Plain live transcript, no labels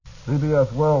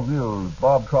CBS World News,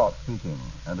 Bob Trout speaking.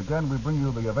 And again we bring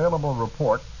you the available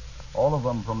reports, all of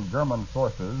them from German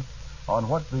sources, on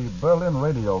what the Berlin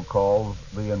radio calls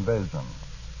the invasion.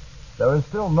 There is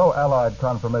still no Allied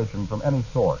confirmation from any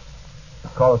source.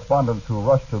 Correspondents who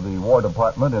rushed to the War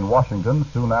Department in Washington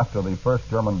soon after the first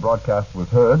German broadcast was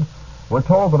heard were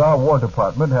told that our War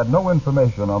Department had no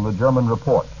information on the German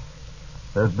reports.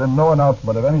 There's been no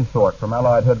announcement of any sort from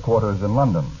Allied headquarters in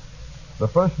London. The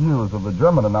first news of the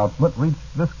German announcement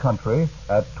reached this country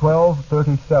at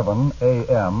 12:37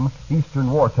 a.m. Eastern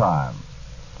Wartime.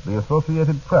 The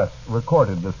Associated Press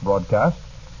recorded this broadcast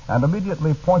and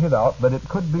immediately pointed out that it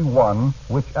could be one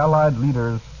which Allied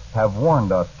leaders have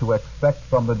warned us to expect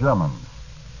from the Germans.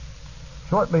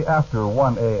 Shortly after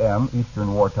 1 a.m.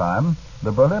 Eastern Wartime,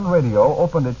 the Berlin radio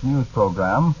opened its news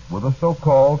program with a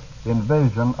so-called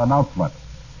invasion announcement.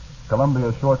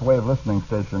 Columbia shortwave listening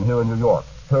station here in New York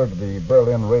heard the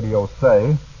Berlin radio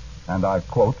say, and I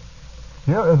quote,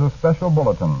 "Here is a special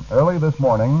bulletin. Early this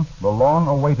morning, the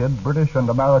long-awaited British and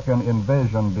American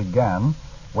invasion began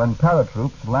when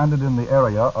paratroops landed in the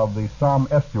area of the Somme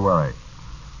estuary.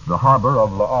 The harbor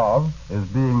of Le Havre is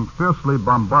being fiercely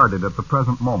bombarded at the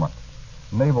present moment.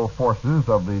 Naval forces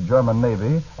of the German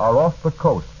Navy are off the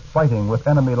coast fighting with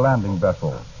enemy landing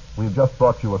vessels. We've just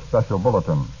brought you a special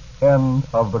bulletin." End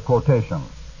of the quotation.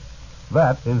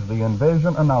 That is the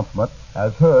invasion announcement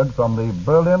as heard from the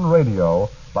Berlin radio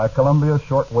by Columbia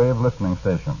shortwave listening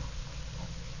station.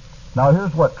 Now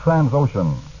here's what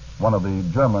Transocean, one of the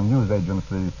German news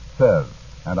agencies, says,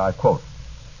 and I quote,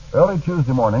 "Early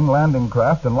Tuesday morning, landing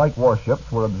craft and light warships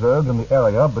were observed in the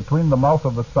area between the mouth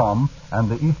of the Somme and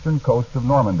the eastern coast of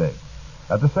Normandy.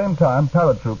 At the same time,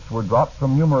 paratroops were dropped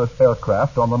from numerous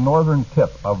aircraft on the northern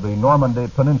tip of the Normandy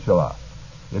Peninsula.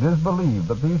 It is believed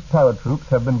that these paratroops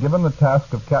have been given the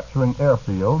task of capturing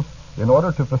airfields in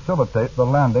order to facilitate the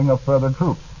landing of further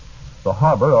troops. The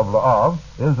harbor of Le Havre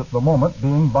is at the moment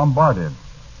being bombarded."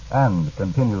 And,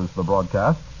 continues the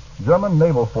broadcast, German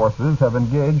naval forces have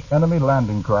engaged enemy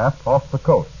landing craft off the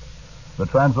coast. The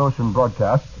Transocean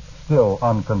broadcast, still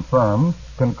unconfirmed,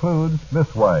 concludes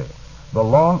this way: "The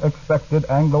long-expected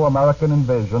Anglo-American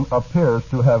invasion appears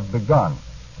to have begun."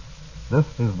 This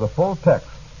is the full text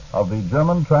of the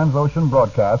German Transocean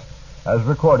broadcast as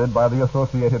recorded by the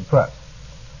Associated Press.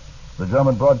 The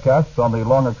German broadcasts on the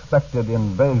long-expected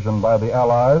invasion by the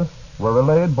Allies were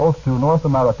relayed both to North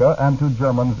America and to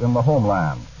Germans in the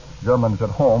homeland. Germans at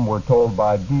home were told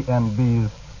by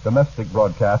DNB's domestic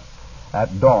broadcasts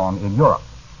at dawn in Europe.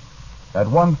 At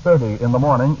 1:30 in the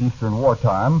morning Eastern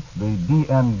Wartime, the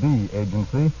DNB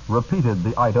agency repeated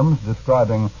the items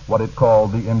describing what it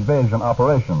called the invasion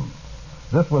operations.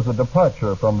 This was a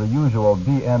departure from the usual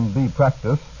DNB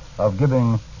practice of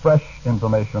giving fresh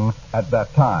information at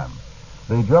that time.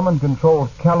 The German-controlled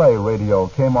Calais radio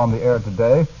came on the air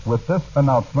today with this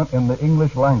announcement in the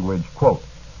English language, quote,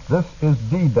 "This is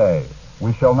D-Day.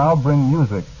 We shall now bring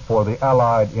music for the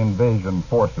Allied invasion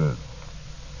forces."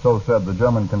 So said the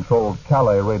German-controlled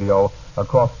Calais radio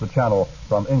across the channel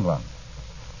from England.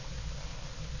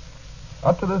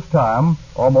 Up to this time,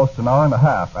 almost an hour and a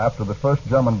half after the first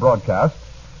German broadcast,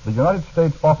 the United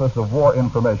States Office of War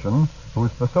Information,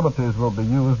 whose facilities will be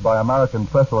used by American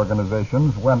press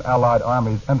organizations when Allied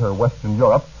armies enter Western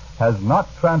Europe, has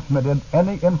not transmitted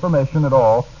any information at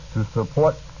all to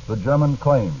support the German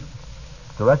claims.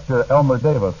 Director Elmer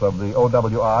Davis of the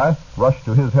OWI rushed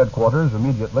to his headquarters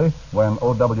immediately when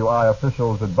OWI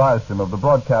officials advised him of the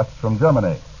broadcasts from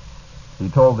Germany. He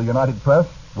told the United Press,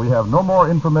 "We have no more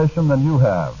information than you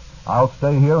have. I'll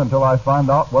stay here until I find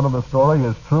out whether the story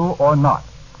is true or not."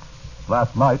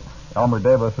 Last night, Elmer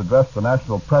Davis addressed the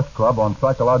National Press Club on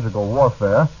psychological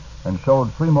warfare and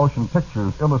showed free motion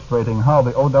pictures illustrating how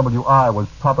the OWI was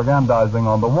propagandizing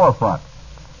on the war front.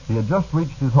 He had just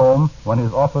reached his home when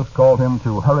his office called him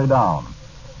to hurry down.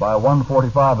 By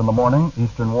 1:45 in the morning,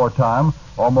 Eastern Wartime,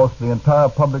 almost the entire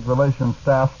public relations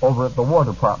staff over at the War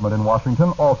Department in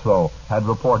Washington also had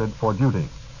reported for duty.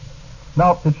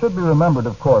 Now, it should be remembered,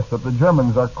 of course, that the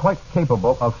Germans are quite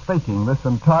capable of faking this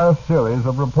entire series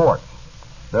of reports.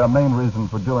 Their main reason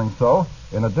for doing so,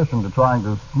 in addition to trying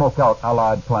to smoke out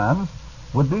Allied plans,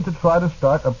 would be to try to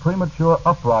start a premature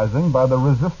uprising by the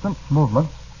resistance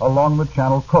movements along the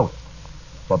Channel coast.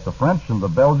 But the French and the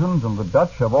Belgians and the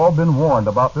Dutch have all been warned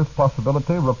about this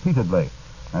possibility repeatedly,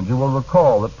 and you will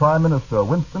recall that Prime Minister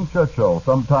Winston Churchill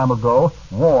some time ago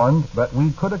warned that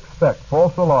we could expect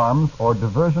false alarms or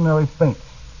diversionary feints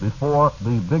before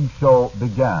the big show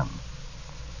began.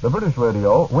 The British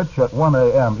radio, which at 1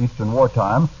 a.m. Eastern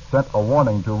Wartime sent a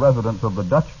warning to residents of the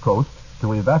Dutch coast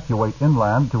to evacuate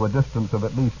inland to a distance of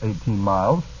at least 18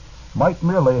 miles, might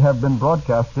merely have been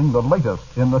broadcasting the latest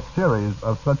in the series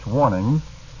of such warnings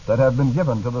that have been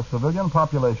given to the civilian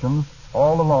populations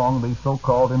all along the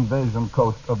so-called invasion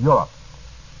coast of Europe.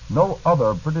 No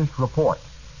other British report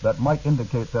that might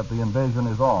indicate that the invasion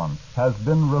is on has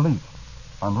been released,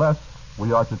 unless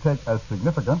we are to take as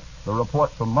significant the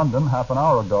report from London half an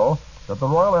hour ago that the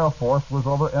Royal Air Force was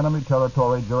over enemy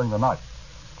territory during the night.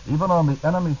 Even on the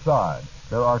enemy side,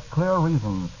 there are clear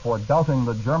reasons for doubting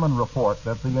the German report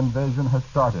that the invasion has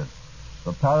started.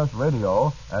 The Paris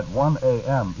radio at 1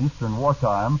 a.m. Eastern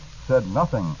Wartime said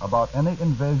nothing about any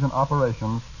invasion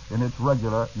operations in its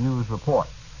regular news report.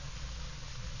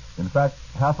 In fact,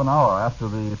 half an hour after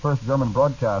the first German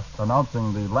broadcast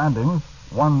announcing the landings,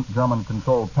 one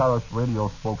German-controlled Paris radio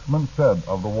spokesman said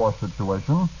of the war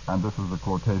situation, and this is a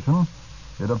quotation,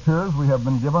 "It appears we have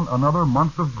been given another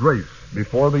month of grace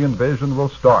before the invasion will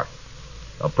start."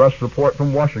 A press report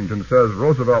from Washington says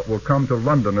Roosevelt will come to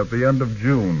London at the end of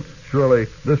June. Surely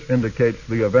this indicates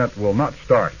the event will not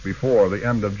start before the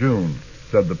end of June,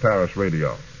 said the Paris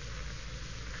radio.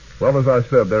 Well, as I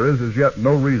said, there is as yet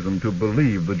no reason to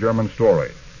believe the German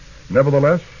story.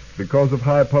 Nevertheless, because of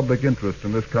high public interest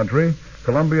in this country,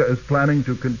 Columbia is planning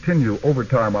to continue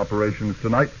overtime operations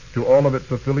tonight to all of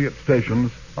its affiliate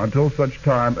stations until such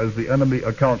time as the enemy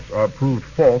accounts are proved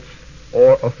false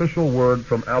or official word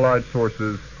from Allied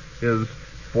sources is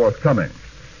forthcoming.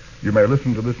 You may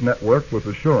listen to this network with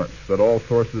assurance that all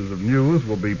sources of news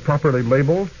will be properly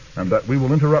labeled and that we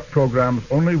will interrupt programs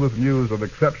only with news of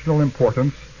exceptional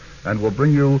importance and will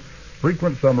bring you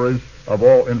frequent summaries of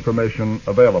all information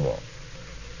available.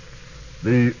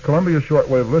 The Columbia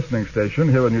Shortwave listening station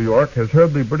here in New York has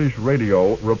heard the British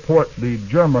radio report the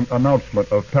German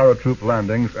announcement of paratroop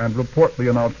landings and report the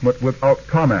announcement without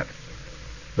comment.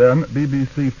 Then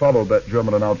BBC followed that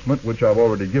German announcement, which I've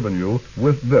already given you,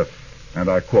 with this, and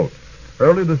I quote,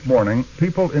 "Early this morning,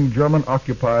 people in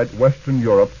German-occupied Western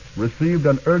Europe received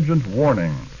an urgent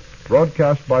warning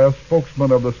broadcast by a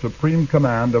spokesman of the Supreme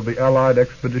Command of the Allied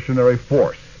Expeditionary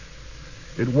Force.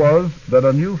 It was that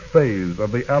a new phase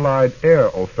of the Allied air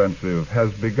offensive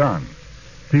has begun.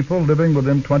 People living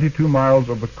within 22 miles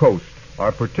of the coast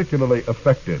are particularly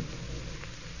affected.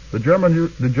 The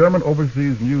German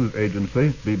Overseas News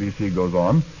Agency, BBC goes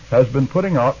on, has been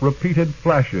putting out repeated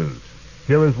flashes.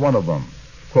 Here is one of them.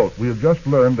 Quote, "We have just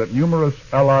learned that numerous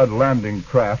Allied landing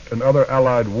craft and other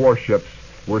Allied warships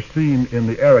were seen in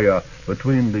the area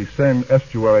between the Seine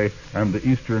estuary and the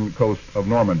eastern coast of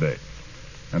Normandy."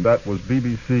 And that was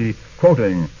BBC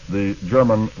quoting the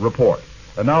German report.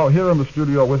 And now here in the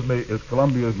studio with me is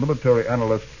Columbia's military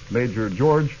analyst, Major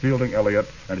George Fielding Elliott,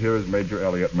 and here is Major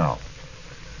Elliott now.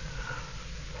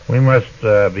 We must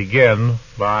begin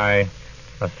by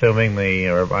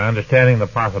by understanding the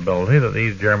possibility that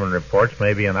these German reports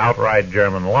may be an outright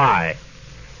German lie.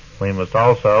 We must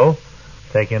also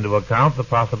take into account the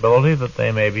possibility that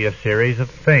they may be a series of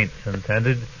feints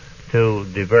intended to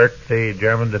divert the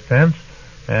German defense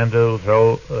and to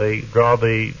draw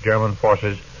the German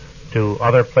forces to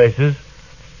other places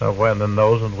than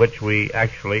those in which we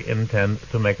actually intend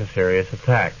to make a serious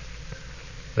attack.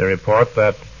 The report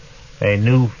that a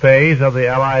new phase of the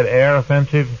Allied air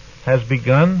offensive has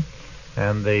begun,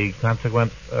 and the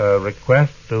consequent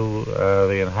request to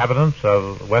the inhabitants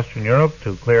of Western Europe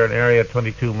to clear an area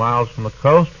 22 miles from the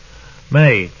coast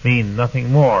may mean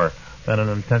nothing more than an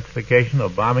intensification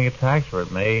of bombing attacks, or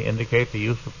it may indicate the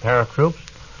use of paratroops,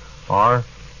 or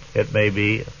it may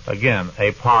be, again,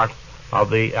 a part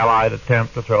of the Allied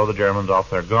attempt to throw the Germans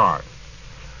off their guard.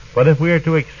 But if we are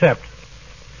to accept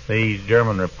these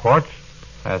German reports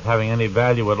as having any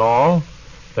value at all,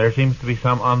 there seems to be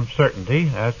some uncertainty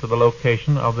as to the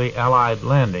location of the Allied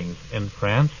landings in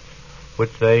France,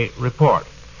 which they report.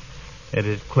 It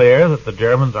is clear that the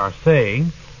Germans are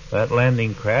saying that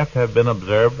landing craft have been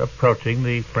observed approaching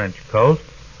the French coast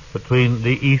between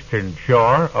the eastern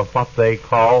shore of what they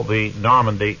call the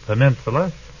Normandy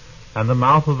Peninsula and the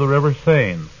mouth of the River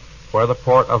Seine, where the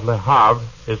port of Le Havre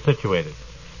is situated.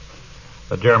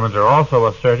 The Germans are also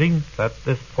asserting that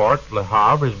this port, Le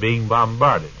Havre, is being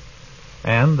bombarded,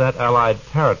 and that Allied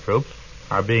paratroops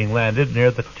are being landed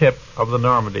near the tip of the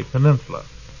Normandy Peninsula.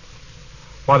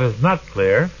 What is not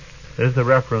clear is the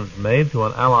reference made to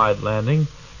an Allied landing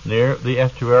near the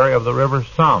estuary of the River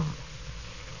Somme,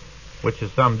 which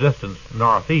is some distance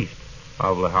northeast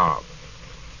of Le Havre.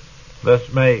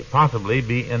 This may possibly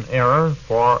be an error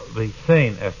for the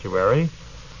Seine estuary,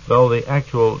 though the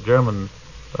actual German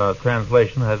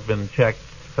translation has been checked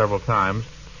several times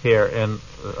here in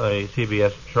a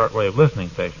CBS shortwave listening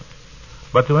station.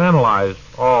 But to analyze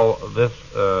all these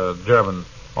German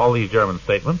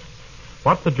statements,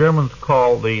 What the Germans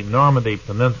call the Normandy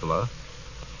Peninsula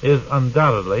is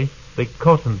undoubtedly the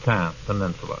Cotentin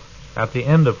Peninsula, at the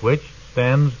end of which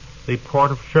stands the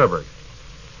port of Cherbourg.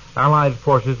 Allied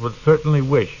forces would certainly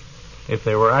wish, if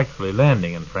they were actually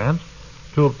landing in France,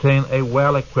 to obtain a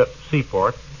well-equipped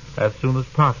seaport as soon as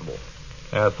possible,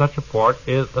 as such a port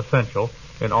is essential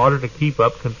in order to keep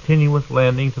up continuous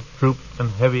landings of troops and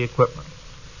heavy equipment.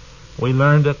 We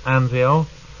learned at Anzio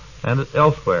and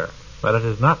elsewhere that it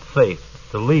is not safe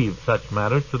to leave such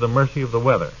matters to the mercy of the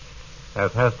weather,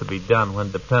 as has to be done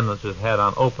when dependence is had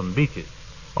on open beaches,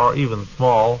 or even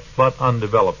small but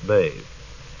undeveloped bays.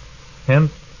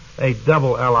 Hence, a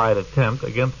double Allied attempt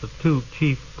against the two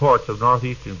chief ports of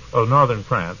northern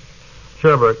France,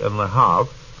 Cherbourg and Le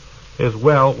Havre, is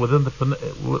well within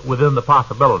the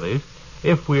possibilities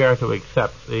if we are to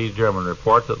accept these German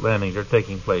reports that landings are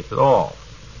taking place at all.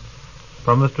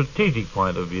 From the strategic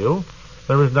point of view,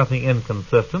 there is nothing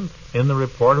inconsistent in the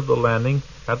report of the landing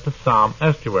at the Somme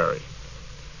estuary.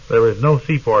 There is no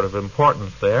seaport of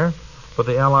importance there, but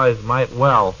the Allies might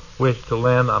well wish to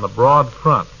land on a broad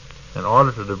front in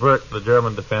order to divert the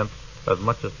German defense as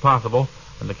much as possible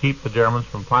and to keep the Germans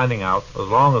from finding out, as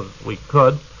long as we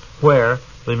could, where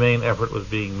the main effort was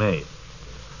being made.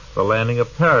 The landing of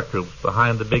paratroops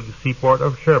behind the big seaport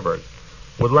of Cherbourg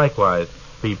would likewise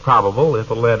be probable if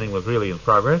a landing was really in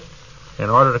progress, in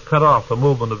order to cut off the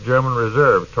movement of German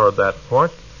reserves toward that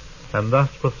port and thus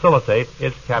facilitate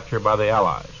its capture by the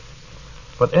Allies.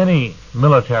 But any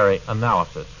military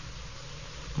analysis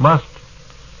must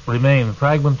remain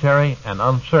fragmentary and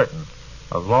uncertain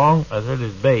as long as it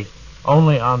is based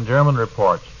only on German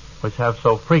reports, which have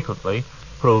so frequently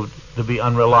proved to be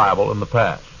unreliable in the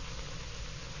past.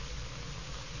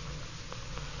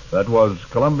 That was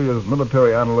Columbia's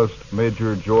military analyst,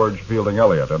 Major George Fielding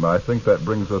Elliott, and I think that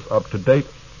brings us up to date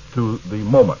to the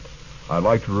moment. I'd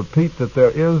like to repeat that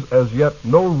there is as yet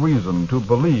no reason to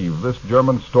believe this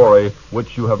German story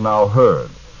which you have now heard.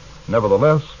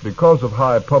 Nevertheless, because of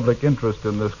high public interest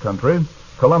in this country,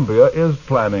 Columbia is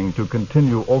planning to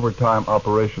continue overtime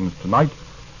operations tonight,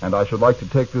 and I should like to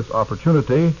take this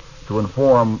opportunity to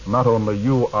inform not only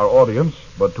you, our audience,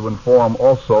 but to inform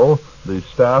also the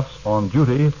staffs on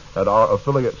duty at our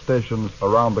affiliate stations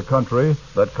around the country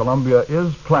that Columbia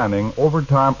is planning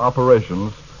overtime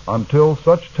operations until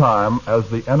such time as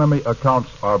the enemy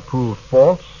accounts are proved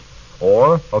false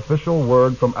or official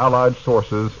word from Allied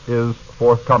sources is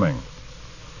forthcoming.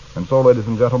 And so, ladies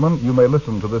and gentlemen, you may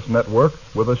listen to this network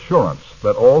with assurance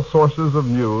that all sources of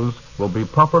news will be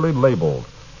properly labeled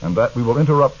and that we will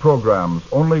interrupt programs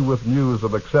only with news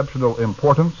of exceptional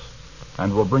importance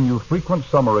and will bring you frequent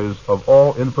summaries of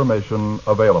all information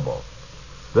available.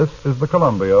 This is the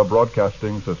Columbia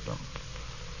Broadcasting System.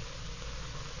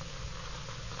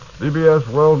 CBS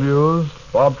World News,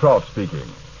 Bob Trout speaking.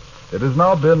 It has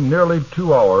now been nearly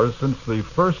 2 hours since the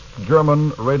first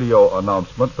German radio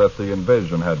announcement that the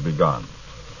invasion had begun.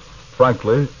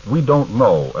 Frankly, we don't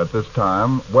know at this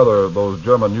time whether those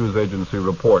German news agency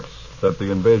reports that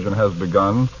the invasion has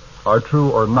begun are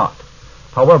true or not.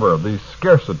 However, the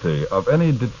scarcity of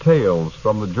any details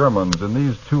from the Germans in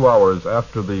these 2 hours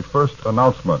after the first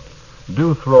announcement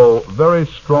do throw very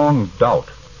strong doubt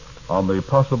on the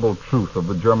possible truth of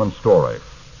the German story.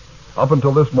 Up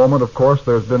until this moment, of course,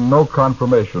 there's been no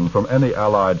confirmation from any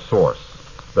Allied source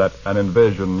that an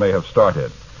invasion may have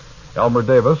started. Elmer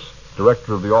Davis,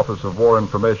 director of the Office of War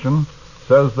Information,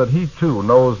 says that he too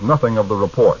knows nothing of the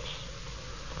reports.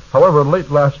 However, late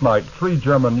last night, 3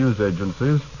 German news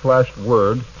agencies flashed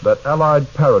word that Allied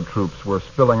paratroops were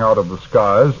spilling out of the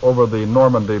skies over the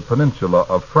Normandy Peninsula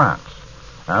of France,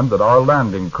 and that our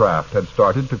landing craft had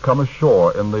started to come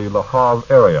ashore in the Le Havre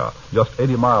area, just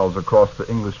 80 miles across the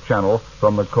English Channel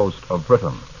from the coast of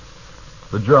Britain.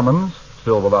 The Germans,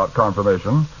 still without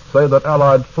confirmation, say that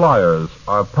Allied flyers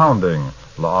are pounding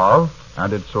Le Havre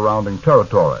and its surrounding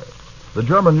territory. The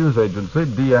German news agency,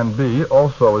 DNB,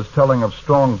 also is telling of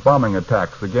strong bombing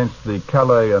attacks against the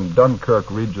Calais and Dunkirk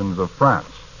regions of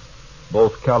France.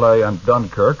 Both Calais and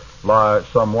Dunkirk lie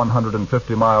some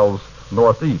 150 miles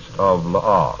northeast of Le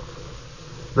Havre.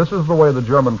 This is the way the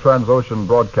German Transocean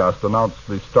broadcast announced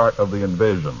the start of the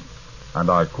invasion, and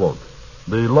I quote,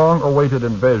 "The long-awaited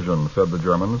invasion," said the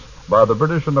Germans, "by the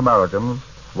British and Americans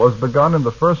was begun in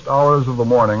the first hours of the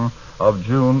morning of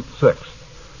June 6th.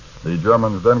 The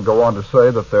Germans then go on to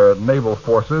say that their naval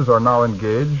forces are now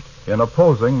engaged in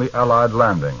opposing the Allied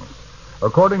landings.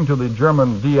 According to the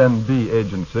German DNB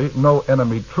agency, no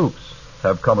enemy troops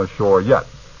have come ashore yet.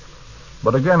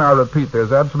 But again, I repeat,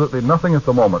 there's absolutely nothing at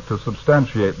the moment to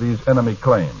substantiate these enemy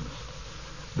claims.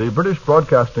 The British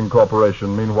Broadcasting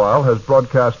Corporation, meanwhile, has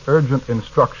broadcast urgent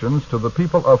instructions to the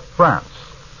people of France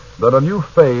that a new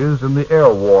phase in the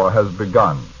air war has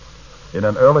begun. In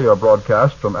an earlier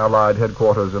broadcast from Allied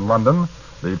headquarters in London,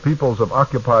 the peoples of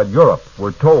occupied Europe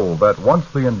were told that once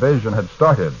the invasion had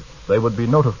started, they would be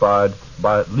notified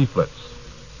by leaflets.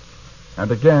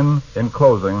 And again, in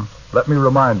closing, let me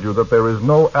remind you that there is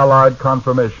no Allied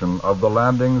confirmation of the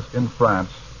landings in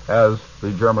France as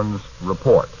the Germans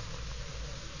report.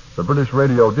 The British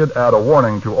radio did add a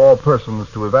warning to all persons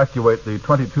to evacuate the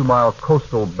 22-mile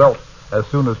coastal belt as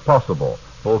soon as possible.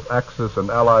 Both Axis and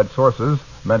Allied sources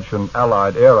mention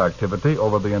Allied air activity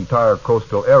over the entire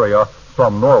coastal area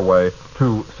from Norway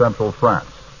to central France.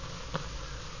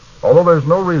 Although there's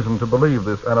no reason to believe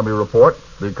this enemy report,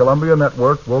 the Columbia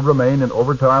Network will remain in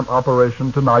overtime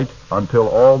operation tonight until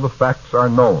all the facts are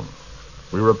known.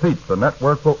 We repeat, the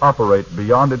network will operate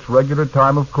beyond its regular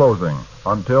time of closing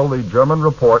until the German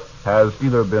report has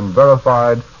either been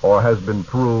verified or has been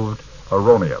proved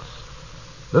erroneous.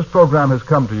 This program has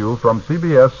come to you from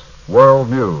CBS World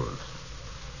News.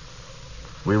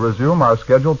 We resume our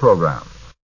scheduled program.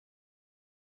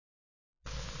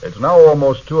 It's now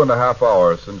almost 2.5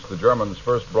 hours since the Germans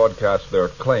first broadcast their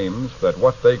claims that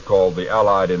what they called the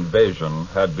Allied invasion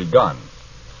had begun.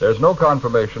 There's no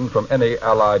confirmation from any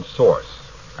Allied source,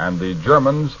 and the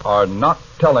Germans are not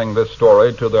telling this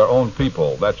story to their own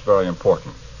people. That's very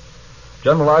important.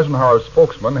 General Eisenhower's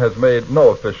spokesman has made no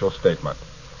official statement.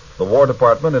 The War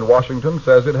Department in Washington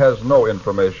says it has no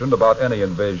information about any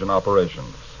invasion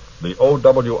operations. The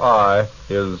OWI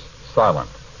is silent.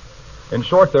 In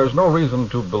short, there's no reason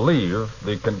to believe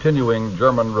the continuing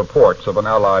German reports of an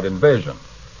Allied invasion.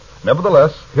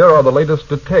 Nevertheless, here are the latest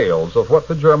details of what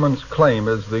the Germans claim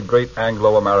is the great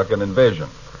Anglo-American invasion.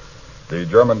 The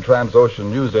German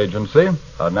Transocean News Agency,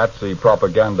 a Nazi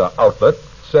propaganda outlet,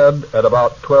 said at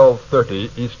about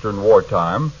 12:30 Eastern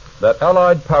Wartime that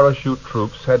Allied parachute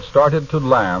troops had started to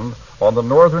land on the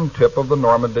northern tip of the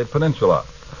Normandy Peninsula.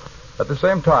 At the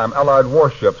same time, Allied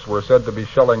warships were said to be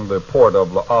shelling the port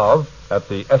of Le Havre at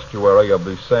the estuary of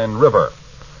the Seine River.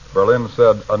 Berlin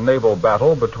said a naval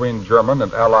battle between German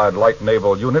and Allied light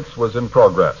naval units was in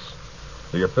progress.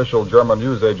 The official German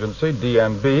news agency,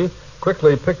 DNB,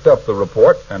 quickly picked up the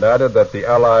report and added that the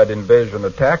Allied invasion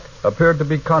attack appeared to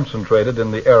be concentrated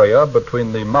in the area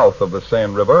between the mouth of the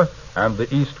Seine River and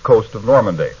the east coast of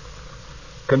Normandy.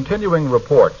 Continuing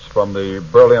reports from the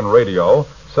Berlin radio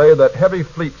say that heavy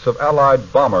fleets of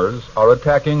Allied bombers are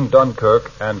attacking Dunkirk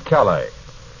and Calais.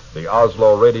 The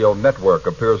Oslo radio network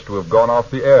appears to have gone off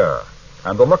the air,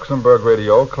 and the Luxembourg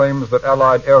radio claims that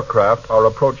Allied aircraft are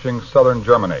approaching southern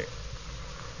Germany.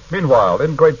 Meanwhile,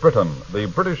 in Great Britain, the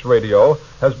British radio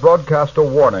has broadcast a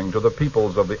warning to the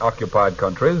peoples of the occupied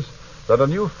countries that a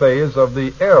new phase of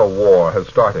the air war has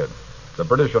started. The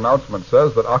British announcement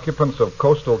says that occupants of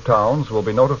coastal towns will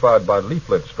be notified by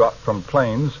leaflets dropped from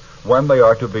planes when they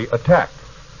are to be attacked.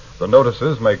 The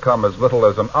notices may come as little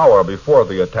as an hour before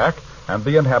the attack, and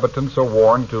the inhabitants are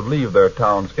warned to leave their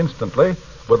towns instantly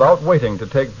without waiting to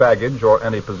take baggage or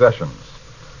any possessions.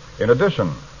 In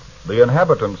addition, the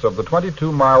inhabitants of the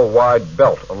 22-mile wide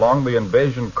belt along the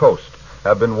invasion coast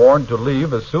have been warned to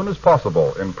leave as soon as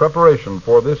possible in preparation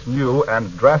for this new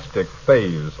and drastic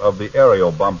phase of the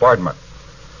aerial bombardment.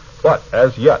 But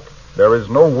as yet, there is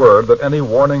no word that any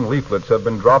warning leaflets have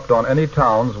been dropped on any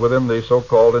towns within the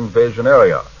so-called invasion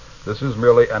area. This is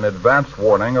merely an advance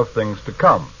warning of things to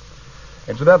come.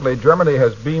 Incidentally, Germany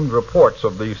has beamed reports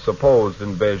of the supposed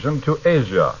invasion to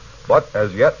Asia, but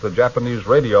as yet the Japanese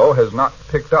radio has not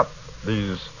picked up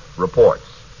these reports.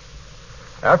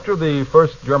 After the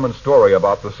first German story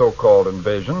about the so-called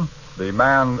invasion, the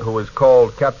man who is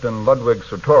called Captain Ludwig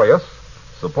Sertorius,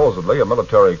 supposedly a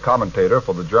military commentator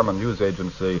for the German news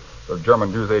agency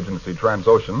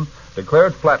Transocean,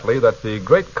 declared flatly that the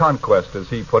great conquest, as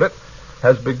he put it,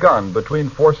 has begun between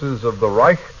forces of the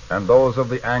Reich and those of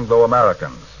the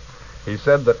Anglo-Americans. He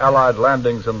said that Allied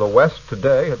landings in the West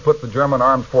today had put the German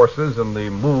armed forces in the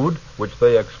mood which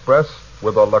they express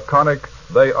with a laconic,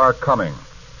 "They are coming."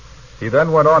 He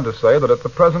then went on to say that at the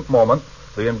present moment,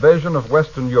 the invasion of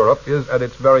Western Europe is at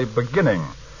its very beginning,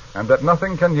 and that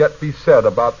nothing can yet be said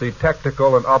about the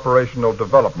tactical and operational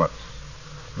developments.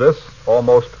 This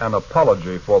almost an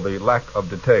apology for the lack of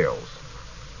details.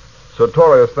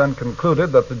 Sertorius then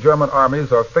concluded that the German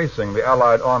armies are facing the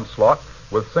Allied onslaught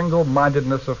with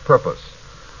single-mindedness of purpose.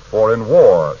 For in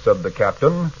war, said the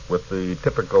captain, with the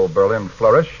typical Berlin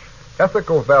flourish,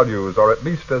 ethical values are at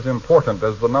least as important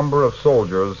as the number of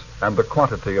soldiers and the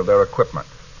quantity of their equipment.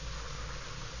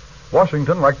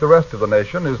 Washington, like the rest of the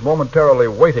nation, is momentarily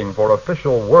waiting for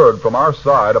official word from our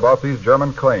side about these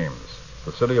German claims.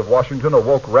 The city of Washington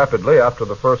awoke rapidly after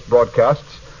the first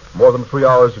broadcasts more than 3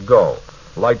 hours ago.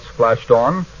 Lights flashed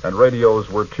on and radios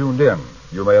were tuned in.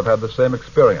 You may have had the same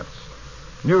experience.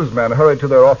 Newsmen hurried to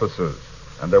their offices,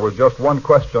 and there was just one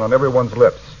question on everyone's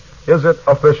lips. Is it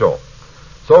official?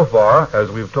 So far, as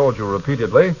we've told you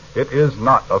repeatedly, it is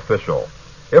not official.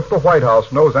 If the White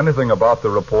House knows anything about the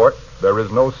report, there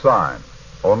is no sign.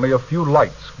 Only a few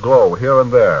lights glow here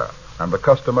and there, and the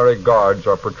customary guards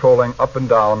are patrolling up and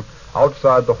down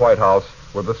outside the White House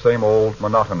with the same old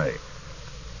monotony.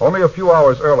 Only a few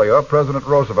hours earlier, President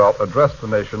Roosevelt addressed the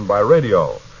nation by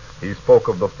radio. He spoke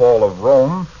of the fall of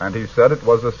Rome, and he said it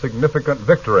was a significant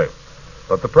victory.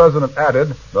 But the president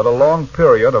added that a long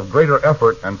period of greater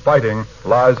effort and fighting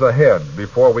lies ahead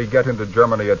before we get into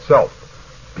Germany itself.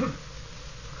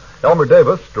 Elmer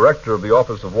Davis, director of the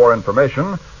Office of War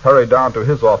Information, hurried down to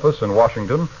his office in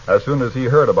Washington as soon as he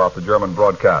heard about the German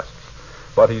broadcasts.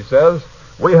 But he says,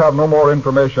 "We have no more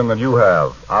information than you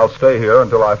have. I'll stay here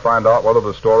until I find out whether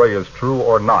the story is true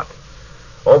or not."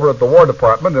 Over at the War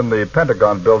Department in the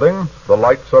Pentagon building, the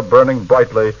lights are burning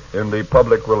brightly in the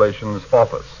Public Relations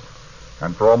office.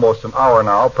 And for almost an hour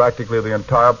now, practically the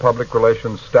entire Public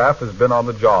Relations staff has been on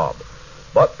the job.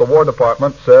 But the War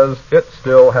Department says it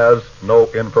still has no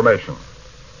information.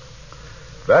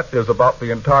 That is about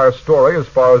the entire story as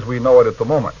far as we know it at the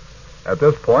moment. At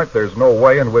this point, there's no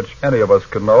way in which any of us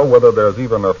can know whether there's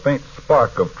even a faint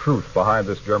spark of truth behind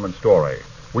this German story.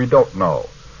 We don't know.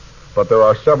 But there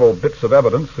are several bits of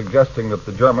evidence suggesting that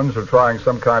the Germans are trying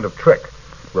some kind of trick.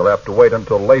 We'll have to wait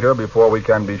until later before we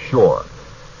can be sure.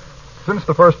 Since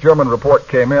the first German report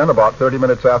came in about 30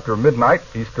 minutes after midnight,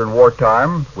 Eastern War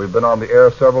Time, we've been on the air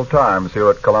several times here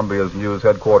at Columbia's news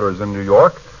headquarters in New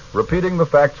York, repeating the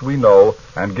facts we know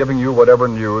and giving you whatever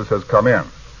news has come in.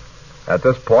 At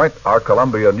this point, our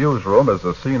Columbia newsroom is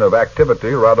a scene of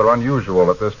activity rather unusual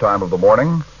at this time of the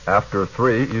morning, after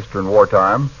 3 Eastern War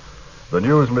Time. The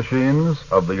news machines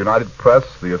of the United Press,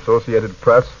 the Associated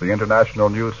Press, the International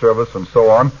News Service, and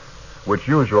so on, which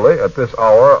usually at this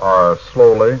hour are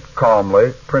slowly,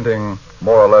 calmly printing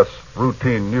more or less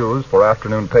routine news for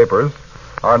afternoon papers,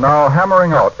 are now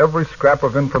hammering out every scrap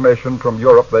of information from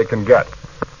Europe they can get.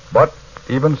 But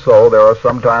even so, there are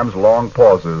sometimes long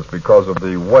pauses because of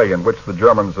the way in which the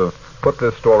Germans have put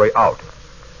this story out.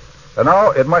 And now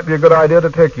it might be a good idea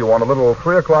to take you on a little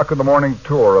 3 o'clock in the morning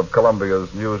tour of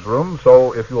Columbia's newsroom.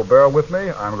 So if you'll bear with me,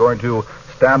 I'm going to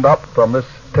stand up from this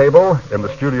table in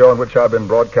the studio in which I've been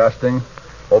broadcasting,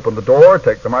 open the door,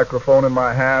 take the microphone in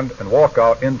my hand, and walk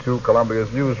out into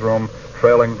Columbia's newsroom,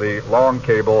 trailing the long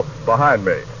cable behind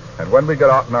me. And when we get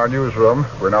out in our newsroom,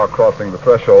 we're now crossing the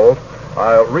threshold,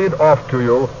 I'll read off to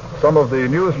you some of the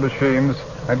news machines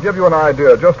and give you an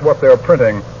idea just what they're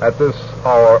printing at this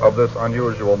hour of this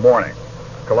unusual morning.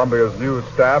 Columbia's news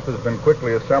staff has been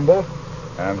quickly assembled,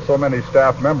 and so many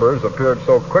staff members appeared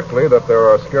so quickly that there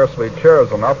are scarcely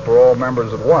chairs enough for all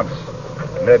members at once.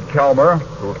 Ned Calmer,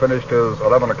 who finished his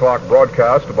 11 o'clock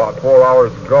broadcast about 4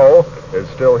 hours ago, is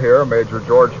still here. Major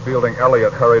George Fielding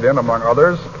Elliott hurried in, among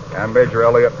others, and Major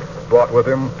Elliott brought with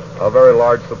him a very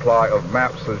large supply of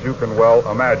maps, as you can well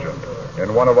imagine.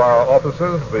 In one of our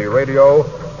offices, the radio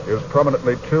is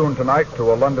permanently tuned tonight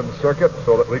to a London circuit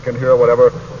so that we can hear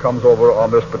whatever comes over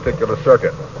on this particular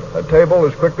circuit. A table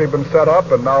has quickly been set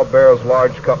up and now bears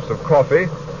large cups of coffee,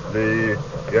 the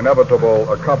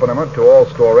inevitable accompaniment to all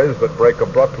stories that break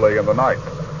abruptly in the night.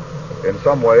 In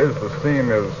some ways, the scene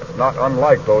is not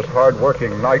unlike those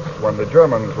hard-working nights when the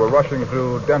Germans were rushing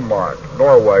through Denmark,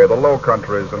 Norway, the Low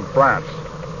Countries, and France.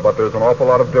 But there's an awful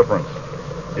lot of difference.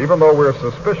 Even though we're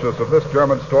suspicious of this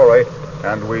German story,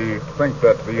 and we think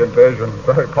that the invasion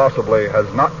very possibly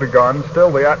has not begun,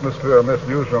 still the atmosphere in this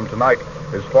newsroom tonight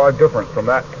is far different from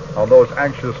that on those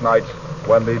anxious nights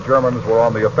when the Germans were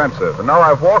on the offensive. And now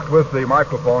I've walked with the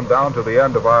microphone down to the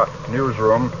end of our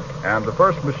newsroom, and the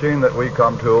first machine that we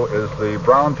come to is the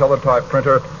Brown teletype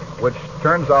printer, which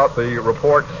turns out the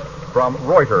reports from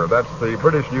Reuters. That's the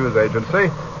British news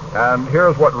agency. And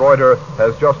here's what Reuters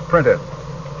has just printed.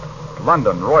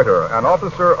 London, Reuters, an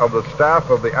officer of the staff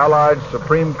of the Allied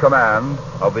Supreme Command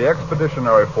of the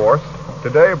Expeditionary Force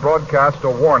today broadcast a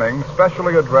warning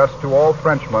specially addressed to all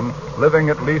Frenchmen living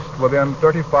at least within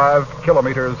 35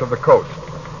 kilometers of the coast.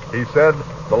 He said,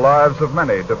 "The lives of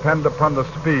many depend upon the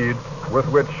speed with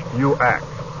which you act."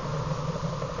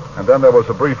 And then there was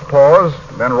a brief pause.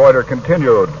 Then Reuters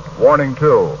continued, warning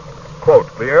two, quote,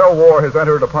 "The air war has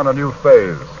entered upon a new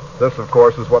phase." This, of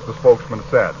course, is what the spokesman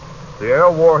said. "The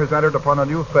air war has entered upon a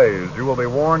new phase. You will be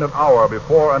warned an hour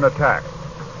before an attack."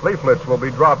 leaflets will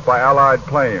be dropped by Allied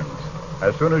planes.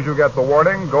 As soon as you get the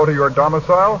warning, go to your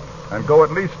domicile and go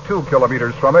at least 2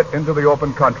 kilometers from it into the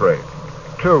open country.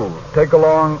 2, take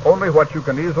along only what you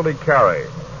can easily carry.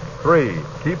 3,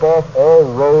 keep off all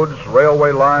roads,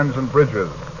 railway lines, and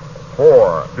bridges.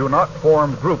 4, do not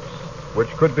form groups which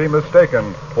could be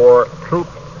mistaken for troop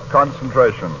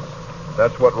concentrations.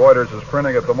 That's what Reuters is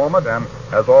printing at the moment, and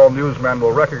as all newsmen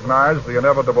will recognize, the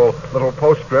inevitable little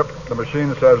postscript, the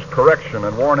machine says, correction,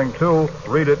 and warning 2,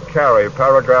 read it, carry,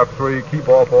 paragraph 3, keep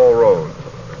off all roads.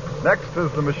 Next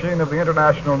is the machine of the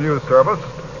International News Service,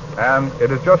 and it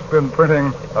has just been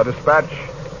printing a dispatch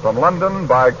from London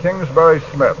by Kingsbury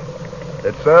Smith.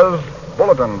 It says,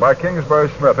 Bulletin by Kingsbury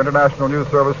Smith, International News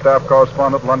Service Staff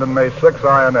Correspondent, London, May 6,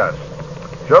 INS.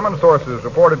 German sources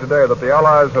reported today that the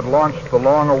Allies had launched the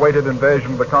long-awaited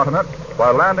invasion of the continent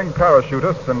by landing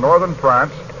parachutists in northern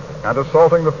France and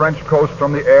assaulting the French coast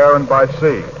from the air and by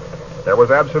sea. There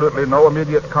was absolutely no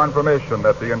immediate confirmation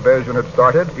that the invasion had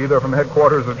started, either from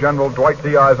headquarters of General Dwight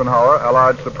D. Eisenhower,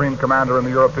 Allied Supreme Commander in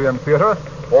the European theater,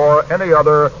 or any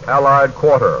other Allied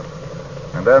quarter.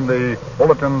 And then the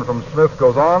bulletin from Smith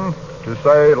goes on to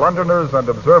say, Londoners and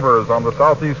observers on the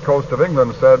southeast coast of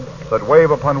England said that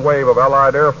wave upon wave of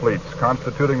Allied air fleets,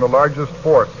 constituting the largest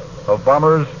force of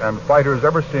bombers and fighters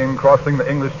ever seen crossing the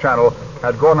English Channel,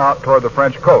 had gone out toward the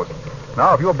French coast.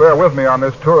 Now, if you'll bear with me on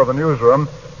this tour of the newsroom,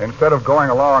 instead of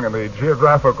going along in the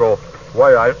geographical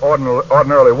way I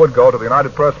ordinarily would go to the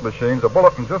United Press machines, a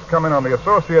bulletin just come in on the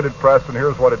Associated Press, and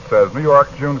here's what it says. New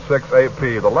York, June 6, AP.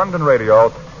 The London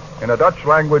radio, in a Dutch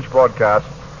language broadcast,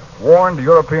 warned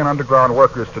European underground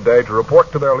workers today to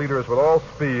report to their leaders with all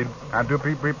speed and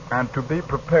to be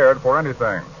prepared for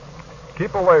anything.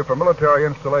 Keep away from military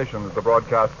installations, the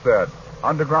broadcast said.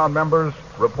 Underground members,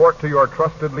 report to your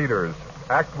trusted leaders.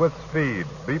 Act with speed.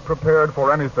 Be prepared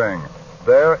for anything.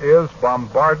 There is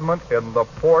bombardment in the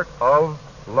port of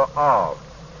Le Havre.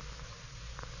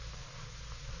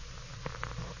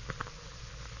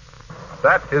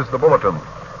 That is the bulletin,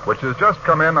 which has just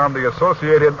come in on the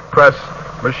Associated Press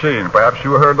machine. Perhaps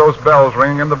you heard those bells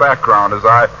ringing in the background as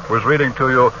I was reading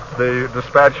to you the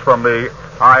dispatch from the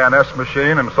INS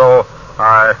machine, and so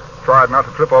I tried not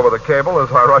to trip over the cable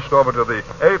as I rushed over to the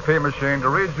AP machine to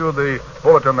read you the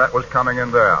bulletin that was coming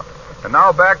in there. And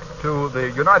now back to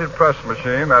the United Press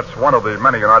machine. That's one of the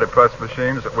many United Press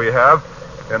machines that we have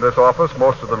in this office.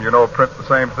 Most of them, print the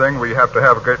same thing. We have to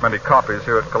have a great many copies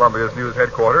here at Columbia's news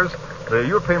headquarters.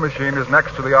 The UP machine is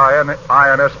next to the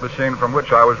INS machine from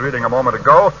which I was reading a moment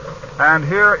ago. And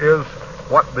here is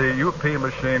what the UP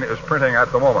machine is printing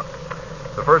at the moment.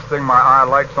 The first thing my eye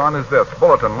lights on is this.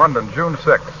 Bulletin, London, June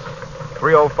 6,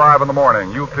 3:05 in the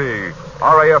morning, UP.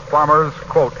 RAF bombers,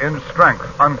 quote, in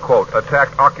strength, unquote,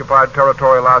 attacked occupied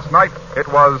territory last night. It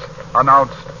was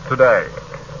announced today.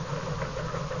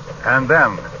 And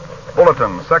then,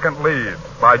 Bulletin, second lead,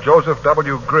 by Joseph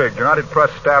W. Grigg, United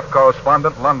Press Staff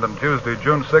Correspondent, London, Tuesday,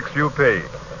 June 6, UP.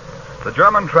 The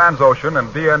German Transocean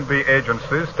and DNB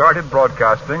agencies started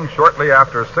broadcasting shortly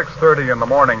after 6:30 in the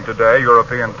morning today,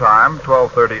 European time,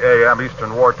 12:30 a.m.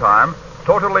 Eastern Wartime,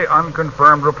 totally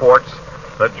unconfirmed reports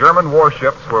that German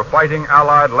warships were fighting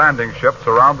Allied landing ships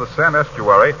around the Seine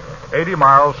estuary, 80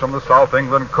 miles from the South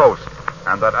England coast,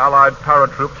 and that Allied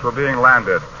paratroops were being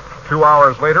landed. 2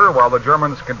 hours later, while the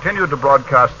Germans continued to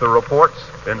broadcast the reports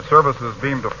in services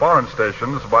beamed to foreign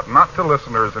stations, but not to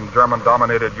listeners in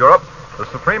German-dominated Europe, the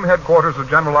Supreme Headquarters of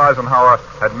General Eisenhower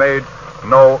had made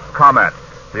no comment.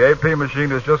 The AP machine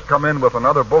has just come in with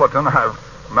another bulletin. I've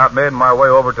made my way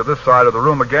over to this side of the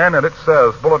room again, and it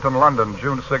says, Bulletin, London,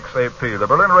 June 6, AP. The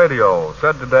Berlin radio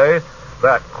said today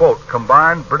that, quote,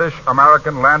 combined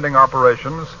British-American landing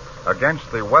operations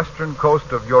against the western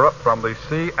coast of Europe from the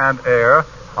sea and air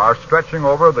are stretching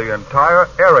over the entire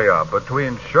area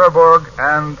between Cherbourg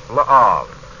and Le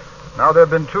Havre. Now, there have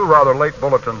been 2 rather late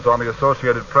bulletins on the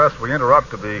Associated Press. We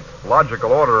interrupted the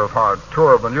logical order of our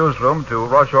tour of the newsroom to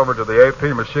rush over to the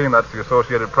AP machine, that's the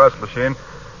Associated Press machine,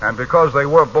 and because they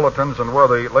were bulletins and were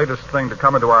the latest thing to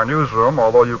come into our newsroom,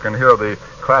 although you can hear the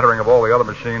clattering of all the other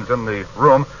machines in the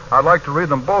room, I'd like to read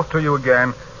them both to you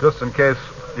again, just in case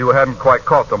you hadn't quite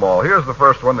caught them all. Here's the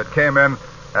first one that came in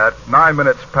at 9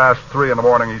 minutes past 3 in the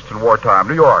morning Eastern Wartime.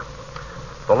 New York.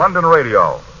 The London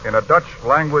radio, in a Dutch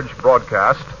language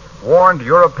broadcast, warned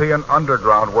European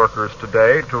underground workers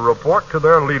today to report to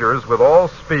their leaders with all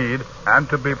speed and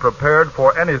to be prepared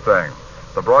for anything.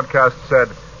 The broadcast said,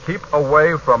 keep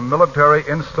away from military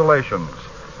installations.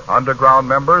 Underground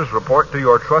members, report to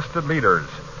your trusted leaders.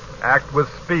 Act with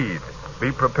speed.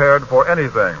 Be prepared for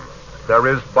anything. There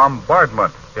is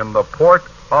bombardment in the port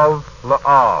of Le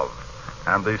Havre.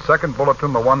 And the second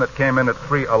bulletin, the one that came in at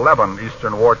 3:11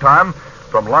 Eastern Wartime,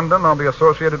 from London on the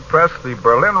Associated Press, the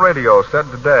Berlin Radio said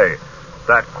today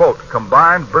that, quote,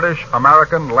 combined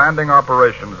British-American landing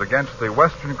operations against the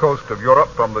western coast of Europe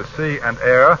from the sea and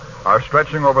air are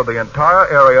stretching over the entire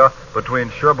area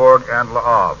between Cherbourg and Le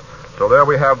Havre. So there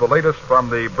we have the latest from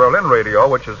the Berlin Radio,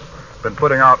 which has been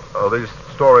putting out these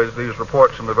stories, these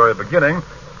reports from the very beginning.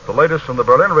 The latest from the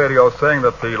Berlin Radio saying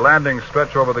that the landings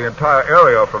stretch over the entire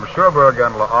area from Cherbourg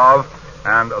and Le Havre,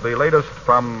 and the latest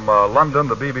from London,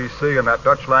 the BBC, and that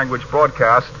Dutch language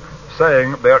broadcast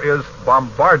saying there is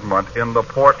bombardment in the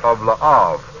port of Le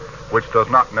Havre, which does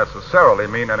not necessarily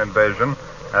mean an invasion,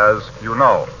 as you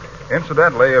know.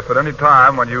 Incidentally, if at any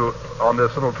time when you, on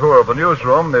this little tour of the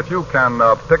newsroom, if you can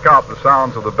pick out the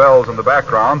sounds of the bells in the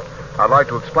background, I'd like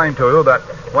to explain to you that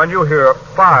when you hear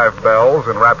 5 bells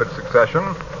in rapid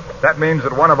succession, that means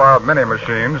that one of our many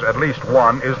machines, at least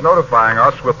one, is notifying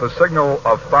us with the signal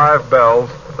of 5 bells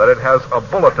that it has a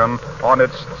bulletin on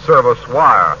its service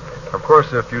wire. Of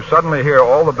course, if you suddenly hear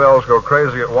all the bells go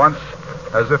crazy at once,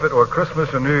 as if it were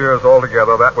Christmas and New Year's all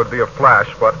together, that would be a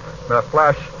flash, but that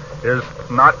flash is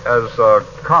not as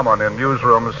common in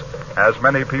newsrooms as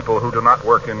many people who do not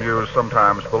work in news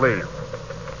sometimes believe.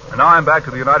 And now I'm back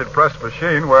to the United Press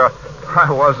machine where I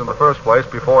was in the first place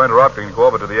before interrupting to go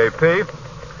over to the AP,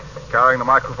 carrying the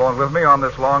microphone with me on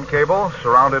this long cable,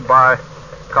 surrounded by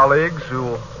colleagues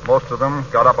who, most of them,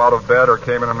 got up out of bed or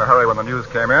came in a hurry when the news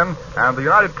came in. And the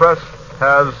United Press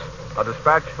has a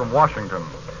dispatch from Washington,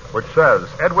 which says,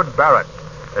 Edward Barrett,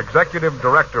 Executive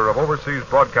Director of Overseas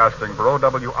Broadcasting for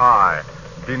OWI,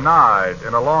 denied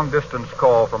in a long-distance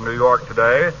call from New York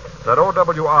today that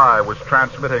OWI was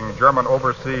transmitting German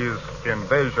overseas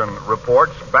invasion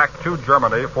reports back to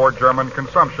Germany for German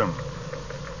consumption.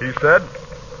 He said,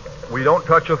 we don't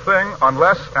touch a thing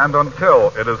unless and until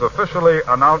it is officially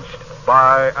announced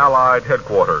by Allied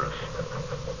headquarters.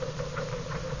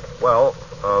 Well,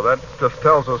 that just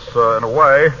tells us, in a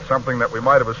way, something that we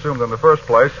might have assumed in the first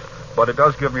place, but it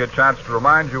does give me a chance to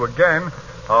remind you again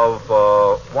of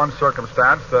one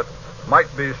circumstance that might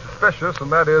be suspicious,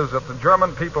 and that is that the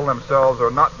German people themselves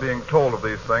are not being told of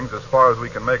these things as far as we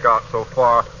can make out so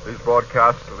far. These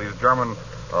broadcasts, these German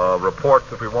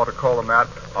reports, if we want to call them that,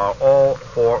 are all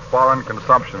for foreign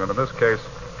consumption, and in this case,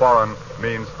 foreign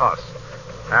means us.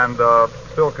 And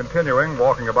still continuing,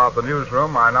 walking about the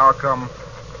newsroom, I now come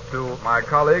to my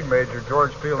colleague, Major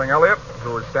George Fielding Elliott,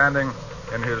 who is standing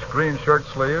in his green shirt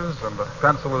sleeves, and the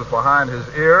pencil is behind his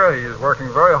ear. He's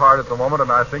working very hard at the moment, and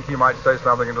I think he might say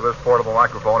something into this portable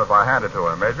microphone if I hand it to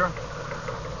him. Major?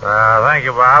 Thank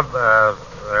you, Bob.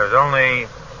 There's only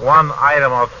one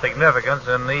item of significance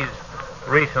in these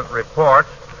recent reports,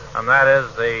 and that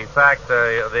is the fact,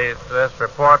 this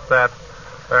report that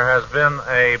there has been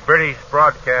a British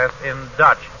broadcast in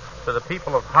Dutch to the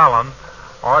people of Holland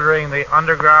ordering the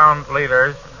underground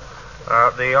leaders,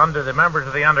 the members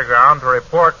of the underground to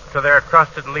report to their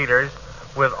trusted leaders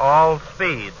with all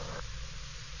speed.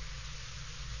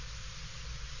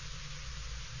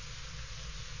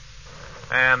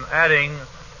 And adding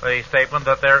the statement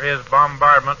that there is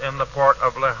bombardment in the port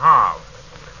of Le Havre.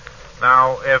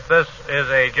 Now, if this is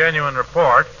a genuine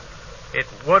report, it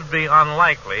would be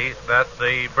unlikely that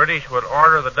the British would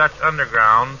order the Dutch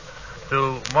underground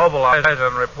to mobilize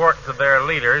and report to their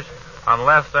leaders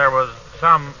unless there was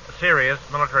some serious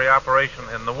military operation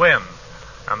in the wind.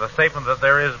 And the statement that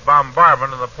there is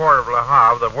bombardment in the port of Le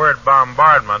Havre, the word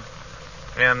bombardment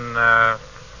in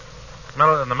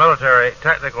the military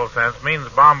technical sense means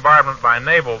bombardment by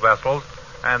naval vessels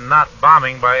and not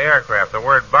bombing by aircraft. The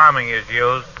word bombing is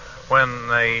used when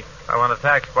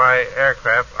attacks by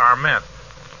aircraft are meant.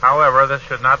 However, this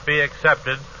should not be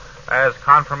accepted as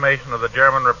confirmation of the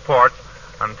German reports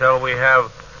until we have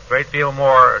a great deal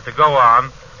more to go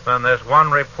on than this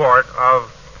one report of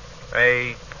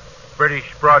a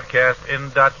British broadcast in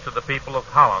Dutch to the people of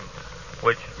Holland,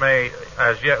 which may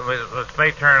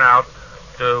turn out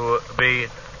to be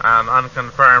an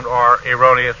unconfirmed or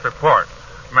erroneous report.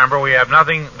 Remember, we have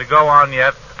nothing to go on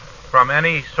yet from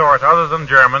any source other than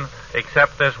German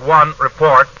except this one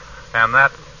report, and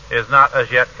that is not as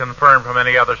yet confirmed from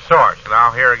any other source.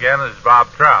 Now, here again is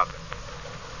Bob Trout.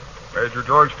 Major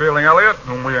George Fielding Elliott,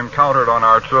 whom we encountered on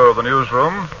our tour of the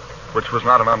newsroom, which was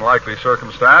not an unlikely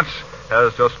circumstance,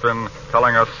 has just been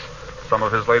telling us some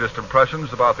of his latest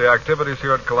impressions about the activities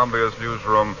here at Columbia's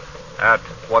newsroom at,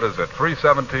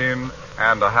 3:17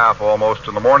 and a half almost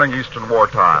in the morning, Eastern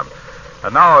Wartime.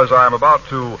 And now, as I am about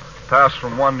to pass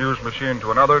from one news machine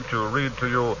to another to read to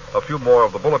you a few more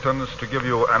of the bulletins to give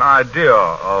you an idea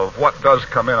of what does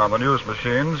come in on the news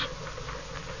machines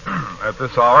at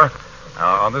this hour,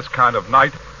 On this kind of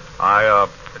night, I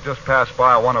just passed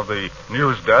by one of the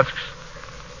news desks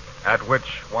at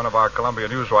which one of our Columbia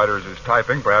news writers is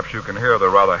typing. Perhaps you can hear the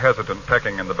rather hesitant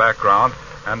pecking in the background.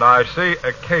 And I see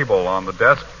a cable on the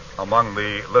desk among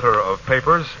the litter of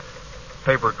papers,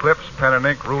 paper clips, pen and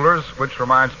ink, rulers, which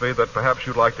reminds me that perhaps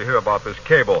you'd like to hear about this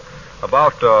cable.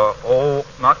 About,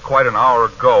 not quite an hour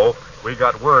ago, we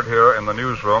got word here in the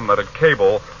newsroom that a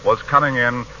cable was coming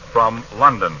in from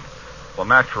London. Well,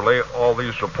 naturally, all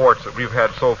these reports that we've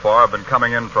had so far have been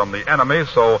coming in from the enemy,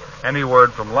 so any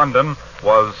word from London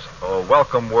was a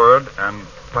welcome word and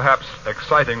perhaps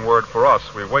exciting word for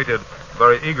us. We waited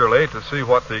very eagerly to see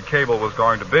what the cable was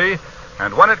going to be,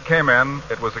 and when it came in,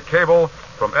 it was a cable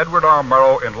from Edward R.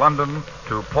 Murrow in London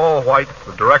to Paul White,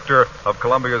 the director of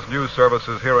Columbia's news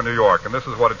services here in New York. And this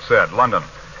is what it said. London.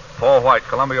 Paul White,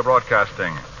 Columbia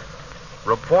Broadcasting.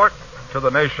 Report to the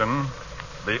nation,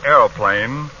 the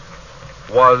aeroplane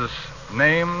was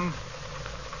named...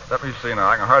 Let me see now.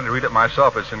 I can hardly read it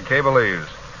myself. It's in Cableese.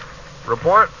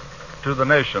 Report to the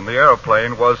nation, the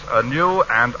aeroplane was a new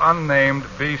and unnamed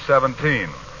B-17.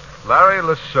 Larry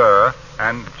Lesser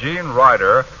and Gene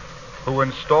Ryder, who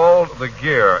installed the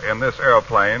gear in this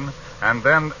airplane and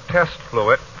then test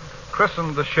flew it,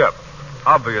 christened the ship,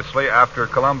 obviously after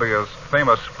Columbia's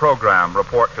famous program,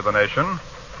 Report to the Nation,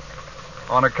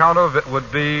 on account of it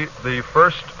would be the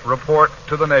first report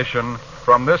to the nation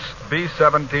from this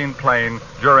B-17 plane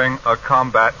during a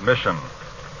combat mission.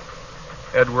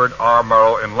 Edward R.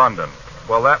 Murrow in London.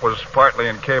 Well, that was partly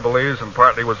in Cableese and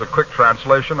partly was a quick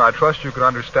translation. I trust you can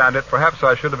understand it. Perhaps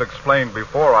I should have explained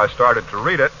before I started to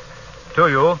read it to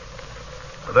you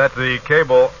that the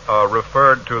cable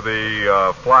referred to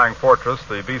the Flying Fortress,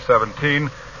 the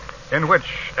B-17, in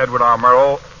which Edward R.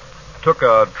 Murrow took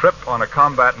a trip on a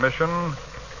combat mission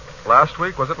last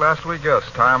week. Was it last week? Yes,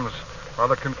 time's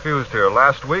rather confused here.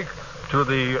 Last week to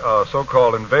the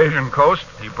so-called invasion coast.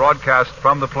 He broadcast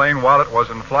from the plane while it was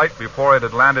in flight before it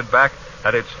had landed back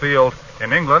at its field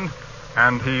in England.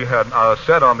 And he had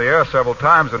said on the air several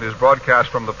times in his broadcast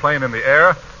from the plane in the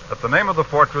air that the name of the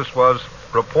fortress was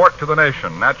Report to the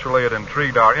Nation. Naturally, it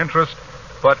intrigued our interest,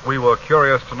 but we were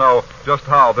curious to know just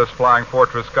how this flying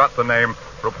fortress got the name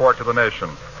Report to the Nation.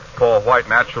 Paul White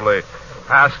naturally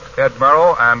asked Ed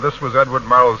Murrow, and this was Edward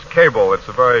Murrow's cable. It's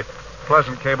a very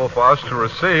pleasant cable for us to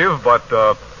receive, but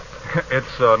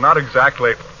it's not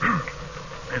exactly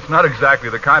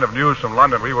the kind of news from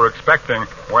London we were expecting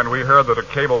when we heard that a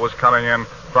cable was coming in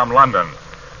from London.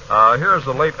 Here's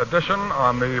the late edition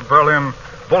on the Berlin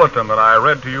Bulletin that I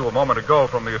read to you a moment ago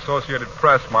from the Associated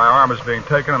Press. My arm is being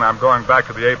taken, and I'm going back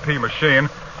to the AP machine.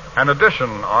 An edition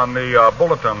on the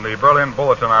Bulletin, the Berlin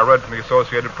Bulletin I read from the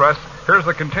Associated Press. Here's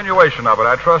the continuation of it.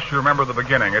 I trust you remember the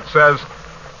beginning. It says,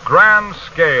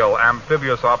 grand-scale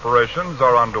amphibious operations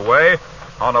are underway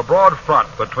on a broad front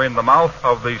between the mouth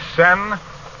of the Seine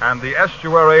and the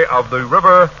estuary of the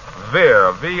river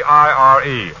Vire,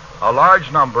 V-I-R-E. A large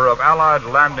number of Allied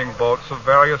landing boats of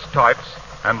various types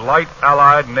and light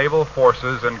Allied naval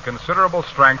forces in considerable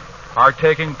strength are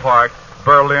taking part,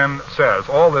 Berlin says.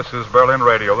 All this is Berlin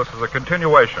Radio. This is a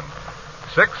continuation.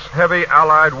 6 heavy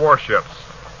Allied warships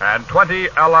and 20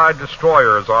 Allied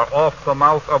destroyers are off the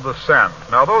mouth of the Seine.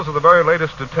 Now, those are the very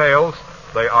latest details.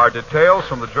 They are details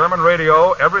from the German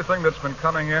radio. Everything that's been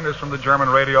coming in is from the German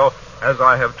radio, as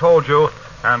I have told you.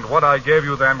 And what I gave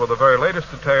you then were the very latest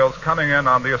details coming in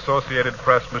on the Associated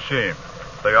Press machine.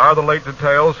 They are the late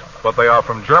details, but they are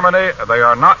from Germany. They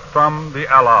are not from the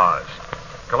Allies.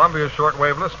 Columbia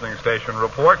Shortwave Listening Station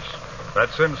reports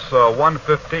that since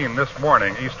 1:15 this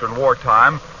morning, Eastern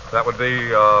Wartime, that would be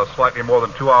slightly more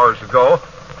than 2 hours ago,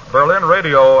 Berlin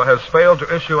Radio has failed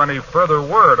to issue any further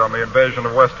word on the invasion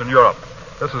of Western Europe.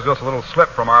 This is just a little slip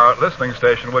from our listening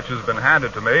station, which has been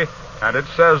handed to me, and it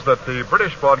says that the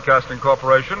British Broadcasting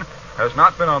Corporation has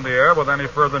not been on the air with any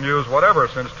further news whatever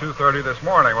since 2:30 this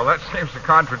morning. Well, that seems to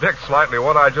contradict slightly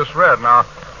what I just read. Now,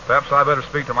 perhaps I better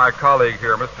speak to my colleague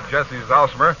here, Mr. Jesse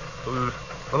Zausmer, who's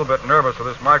a little bit nervous with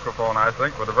this microphone, I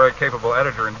think, but a very capable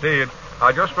editor indeed.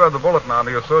 I just read the bulletin on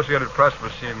the Associated Press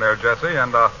machine there, Jesse,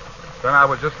 and then I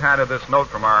was just handed this note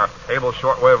from our able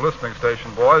shortwave listening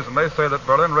station boys, and they say that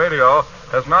Berlin Radio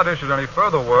has not issued any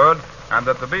further word and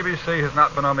that the BBC has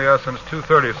not been on the air since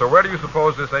 2:30. So where do you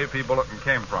suppose this AP bulletin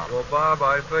came from? Well, Bob,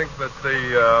 I think that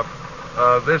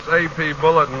this AP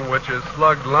bulletin, which is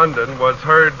slugged London, was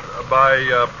heard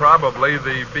by probably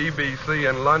the BBC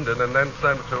in London and then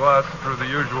sent to us through the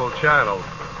usual channels.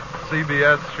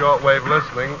 CBS shortwave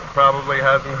listening probably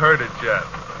hasn't heard it yet.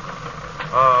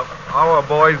 Our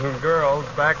boys and girls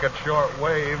back at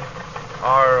shortwave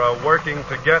are working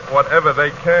to get whatever they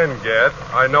can get.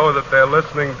 I know that they're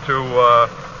listening to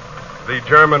the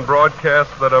German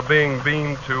broadcasts that are being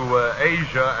beamed to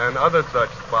Asia and other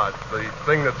such spots. The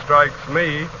thing that strikes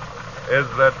me is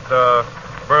that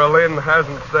Berlin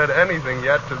hasn't said anything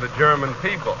yet to the German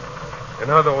people. In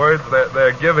other words,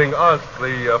 they're giving us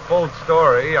the full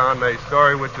story on a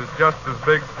story which is just as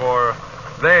big for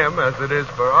them as it is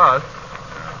for us,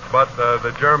 but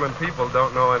the German people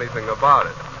don't know anything about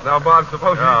it. Now, Bob,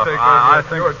 suppose you take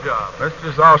over your job.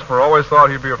 Mr. Zausmer always thought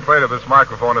he'd be afraid of this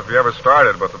microphone if he ever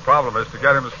started, but the problem is to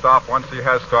get him to stop once he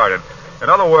has started. In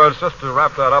other words, just to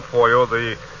wrap that up for you,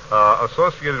 the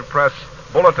Associated Press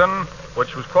bulletin,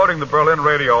 which was quoting the Berlin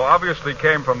radio, obviously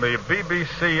came from the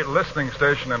BBC listening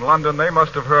station in London. They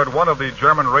must have heard one of the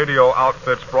German radio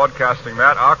outfits broadcasting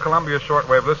that. Our Columbia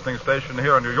shortwave listening station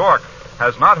here in New York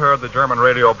has not heard the German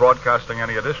radio broadcasting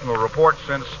any additional reports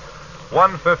since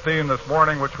 1:15 this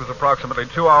morning, which was approximately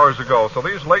 2 hours ago. So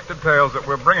these late details that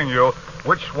we're bringing you,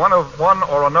 which one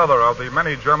or another of the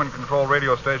many German-controlled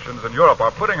radio stations in Europe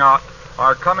are putting out,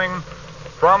 are coming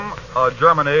from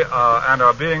Germany and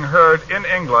are being heard in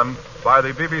England by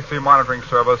the BBC monitoring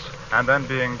service and then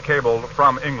being cabled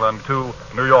from England to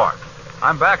New York.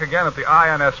 I'm back again at the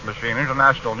INS machine,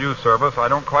 International News Service. I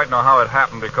don't quite know how it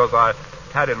happened because I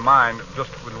had in mind just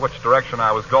in which direction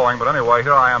I was going. But anyway,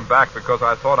 here I am back because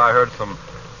I thought I heard some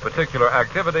particular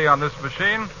activity on this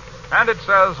machine. And it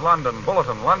says London,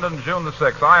 Bulletin, London, June the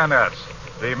 6th, INS.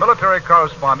 The military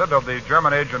correspondent of the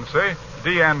German agency,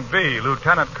 DNB,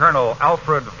 Lieutenant Colonel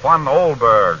Alfred von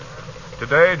Ohlberg,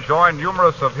 today joined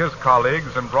numerous of his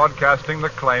colleagues in broadcasting the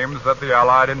claims that the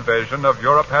Allied invasion of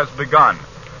Europe has begun.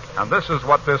 And this is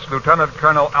what this Lieutenant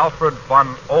Colonel Alfred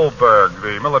von Ohlberg,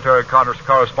 the military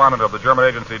correspondent of the German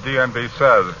agency DNB,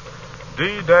 says.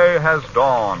 D-Day has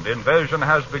dawned. Invasion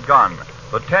has begun.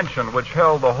 The tension which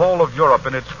held the whole of Europe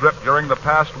in its grip during the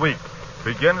past week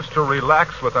begins to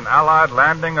relax with an Allied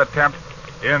landing attempt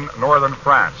in northern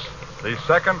France. The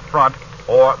second front,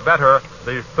 or better,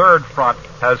 the third front,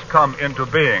 has come into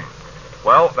being.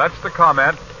 Well, that's the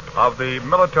comment of the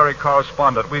military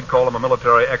correspondent. We'd call him a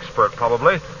military expert,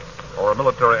 probably, or a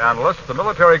military analyst, the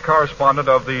military correspondent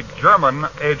of the German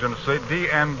agency,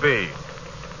 DNB,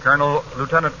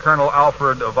 Lieutenant Colonel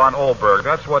Alfred von Ohlberg.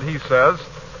 That's what he says.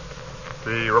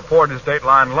 The report is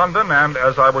Dateline London, and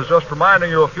as I was just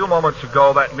reminding you a few moments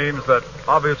ago, that means that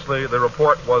obviously the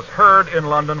report was heard in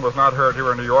London, was not heard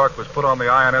here in New York, was put on the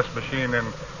INS machine in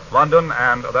London,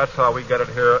 and that's how we get it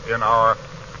here in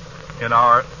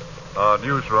our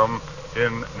newsroom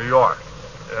in New York.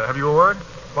 Have you a word?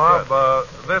 Bob,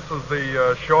 this is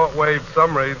the shortwave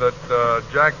summary that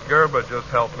Jack Gerber just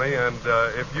helped me, and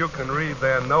if you can read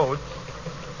their notes,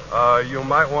 you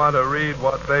might want to read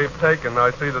what they've taken.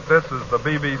 I see that this is the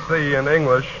BBC in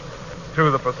English to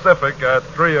the Pacific at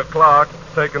 3 o'clock,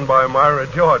 taken by Myra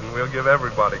Jordan. We'll give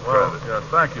everybody credit. Well, yes,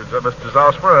 thank you, Mr.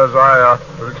 Zausmer. As I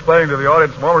was explaining to the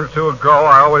audience a moment or two ago,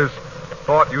 I always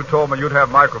thought you told me you'd have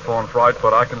microphone fright,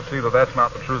 but I can see that that's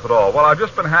not the truth at all. Well, I've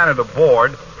just been handed a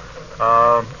board.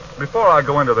 Before I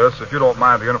go into this, if you don't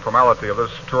mind the informality of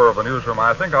this tour of the newsroom,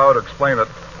 I think I ought to explain that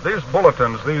these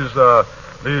bulletins, these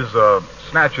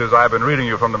snatches I've been reading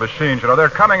you from the machines, they're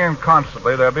coming in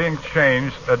constantly. They're being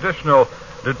changed. Additional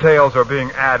details are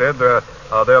being added.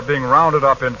 They're being rounded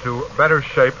up into better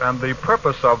shape, and the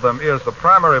purpose of them is, the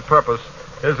primary purpose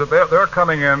is that they're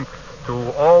coming in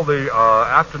to all the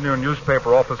afternoon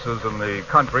newspaper offices in the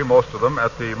country, most of them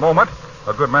at the moment.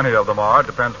 A good many of them are. It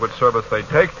depends which service they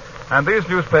take. And these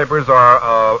newspapers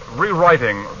are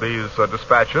rewriting these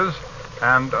dispatches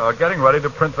and getting ready to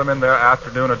print them in their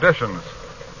afternoon editions.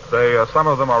 Some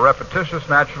of them are repetitious,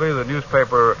 naturally. The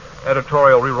newspaper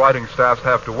editorial rewriting staffs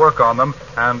have to work on them,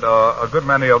 and a good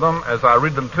many of them, as I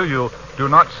read them to you, do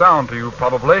not sound to you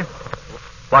probably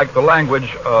like the language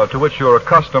to which you're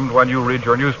accustomed when you read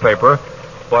your newspaper.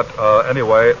 But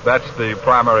anyway, that's the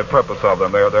primary purpose of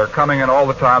them. They're coming in all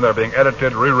the time. They're being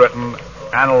edited, rewritten,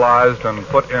 analyzed, and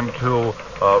put into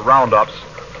roundups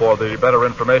for the better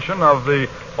information of the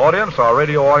audience, our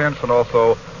radio audience, and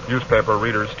also newspaper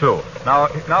readers, too. Now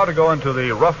to go into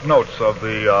the rough notes of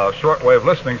the shortwave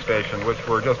listening station, which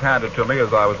were just handed to me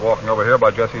as I was walking over here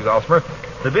by Jesse Zausmer.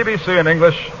 The BBC in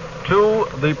English to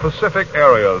the Pacific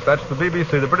areas. That's the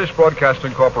BBC, the British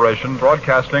Broadcasting Corporation,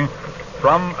 broadcasting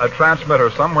from a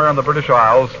transmitter somewhere in the British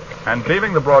Isles and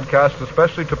beaming the broadcast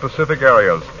especially to Pacific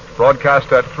areas.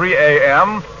 Broadcast at 3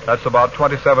 a.m., that's about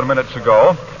 27 minutes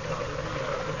ago.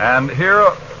 And here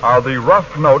are the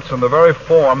rough notes in the very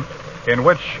form in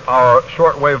which our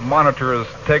shortwave monitors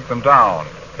take them down.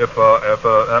 If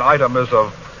an item is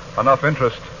of enough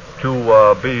interest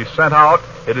to be sent out,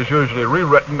 it is usually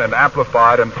rewritten and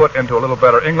amplified and put into a little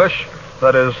better English.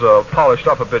 That is polished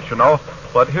up a bit, you know.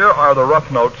 But here are the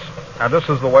rough notes, and this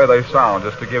is the way they sound,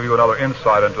 just to give you another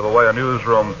insight into the way a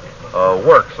newsroom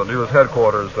works, a news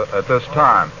headquarters at this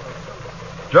time.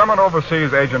 German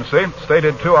Overseas Agency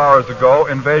stated 2 hours ago,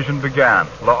 invasion began.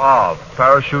 Le Havre,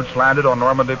 parachutes landed on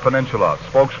Normandy Peninsula.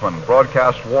 Spokesman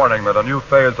broadcast warning that a new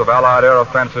phase of Allied air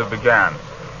offensive began.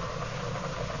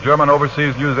 German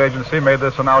Overseas News Agency made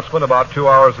this announcement about 2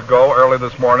 hours ago. Early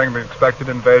this morning, the expected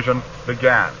invasion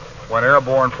began when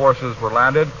airborne forces were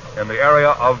landed in the area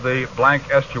of the blank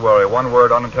estuary, one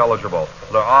word unintelligible.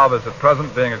 Le Havre is at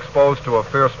present being exposed to a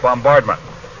fierce bombardment.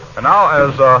 And now,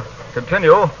 as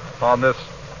continue on this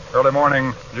early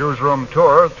morning newsroom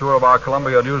tour of our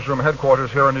Columbia newsroom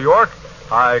headquarters here in New York,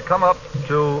 I come up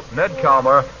to Ned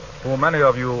Calmer, who many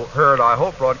of you heard, I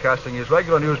hope, broadcasting his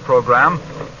regular news program.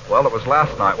 Well, it was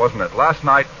last night, wasn't it? Last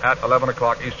night at 11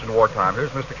 o'clock Eastern Wartime.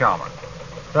 Here's Mr. Calmer.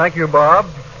 Thank you, Bob.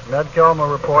 Ned Calmer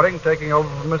reporting, taking over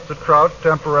from Mr. Trout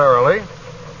temporarily.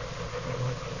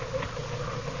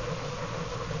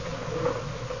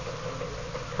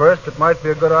 First, it might be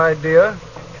a good idea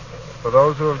for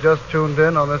those who have just tuned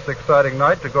in on this exciting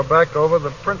night to go back over the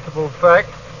principal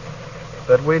facts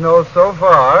that we know so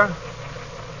far,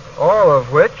 all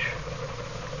of which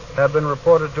have been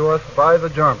reported to us by the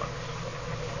Germans,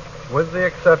 with the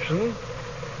exception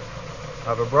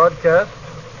of a broadcast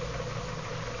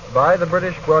by the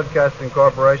British Broadcasting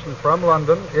Corporation from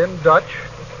London in Dutch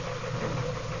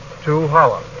to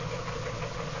Holland,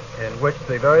 in which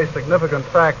the very significant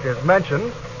fact is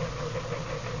mentioned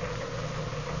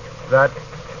that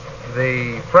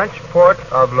the French port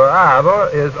of Le Havre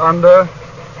is under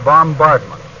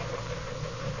bombardment.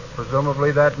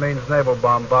 Presumably that means naval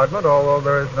bombardment, although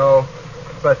there is no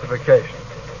specification.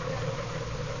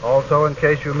 Also, in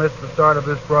case you missed the start of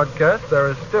this broadcast, there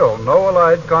is still no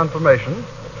Allied confirmation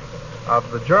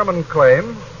of the German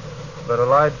claim that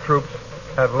Allied troops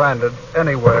have landed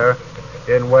anywhere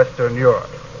in Western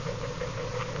Europe.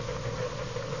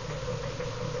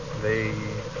 The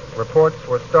reports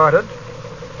were started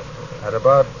at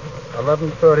about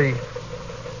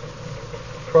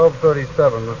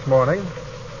 12:37 this morning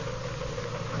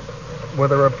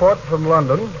with a report from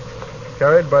London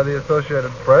carried by the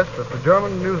Associated Press that the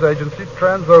German news agency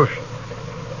Transocean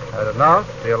had announced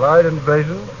the Allied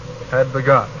invasion had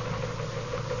begun.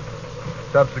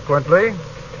 Subsequently,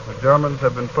 the Germans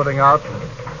have been putting out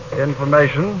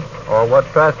information, or what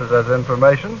passes as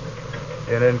information,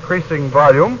 in increasing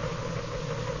volume,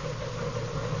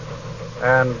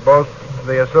 and both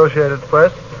the Associated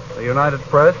Press, the United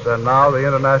Press, and now the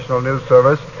International News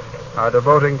Service are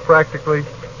devoting practically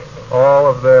all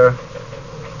of their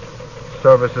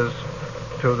services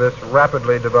to this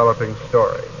rapidly developing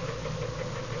story.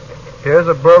 Here's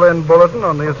a Berlin bulletin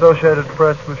on the Associated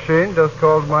Press machine, just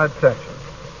called my attention.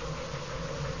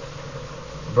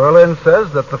 Berlin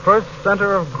says that the first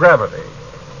center of gravity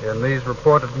in these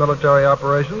reported military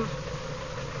operations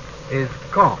is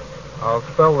Caen. I'll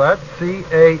spell that,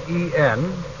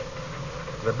 C-A-E-N,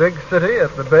 the big city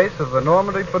at the base of the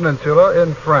Normandy Peninsula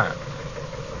in France.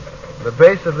 The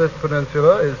base of this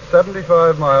peninsula is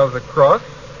 75 miles across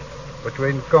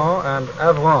between Caen and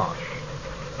Avranches.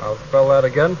 I'll spell that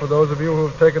again for those of you who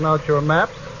have taken out your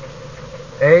maps.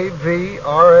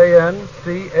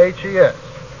 A-V-R-A-N-C-H-E-S.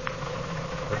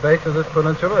 The base of this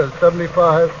peninsula is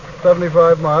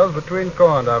 75 miles between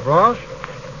Caen and Avranches,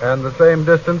 and the same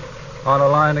distance on a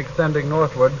line extending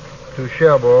northward to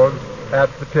Cherbourg at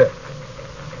Petit.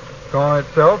 Caen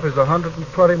itself is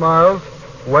 120 miles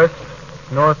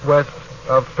west-northwest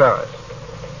of Paris.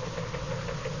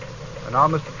 And now,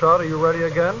 Mr. Trout, are you ready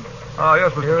again?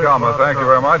 Yes, Mr. Calmer, thank you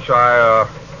very much.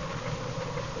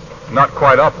 Not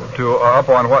quite up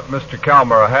on what Mr.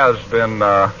 Calmer has been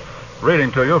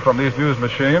reading to you from these news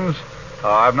machines.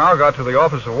 I've now got to the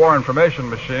Office of War Information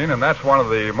machine, and that's one of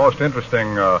the most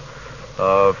interesting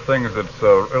things that's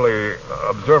really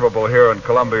observable here in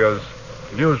Columbia's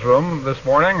newsroom this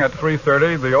morning. At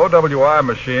 3:30, the OWI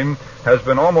machine has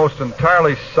been almost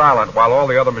entirely silent while all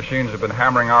the other machines have been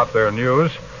hammering out their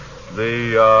news.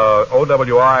 The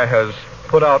OWI has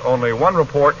put out only one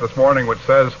report this morning, which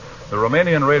says the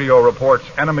Romanian radio reports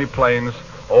enemy planes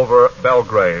over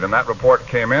Belgrade, and that report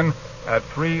came in at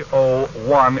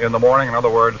 3:01 in the morning, in other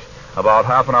words, about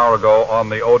half an hour ago on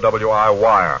the OWI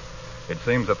wire. It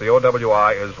seems that the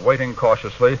OWI is waiting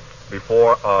cautiously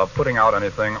before putting out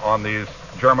anything on these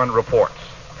German reports.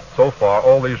 So far,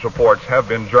 all these reports have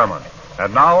been German.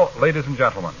 And now, ladies and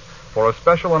gentlemen, for a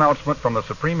special announcement from the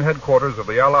Supreme Headquarters of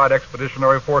the Allied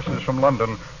Expeditionary Forces from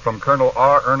London, from Colonel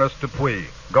R. Ernest Dupuy.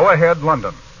 Go ahead,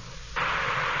 London.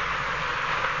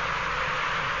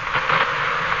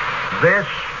 This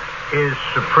is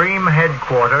Supreme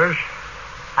Headquarters,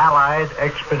 Allied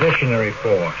Expeditionary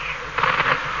Force.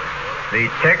 The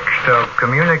text of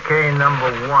communique number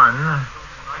 1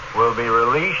 will be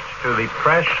released to the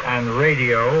press and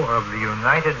radio of the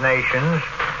United Nations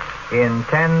in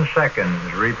 10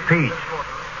 seconds. Repeat,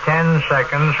 10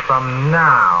 seconds from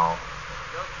now.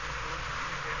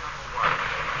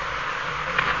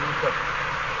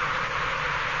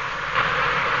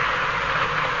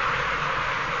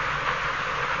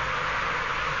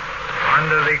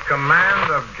 Under the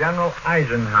command of General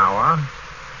Eisenhower,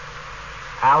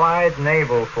 Allied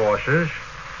naval forces,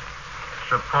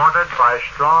 supported by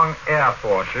strong air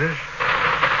forces,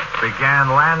 began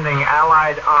landing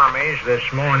Allied armies this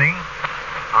morning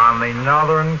on the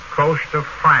northern coast of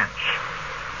France.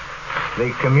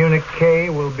 The communique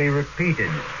will be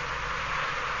repeated.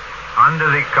 Under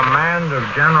the command of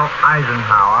General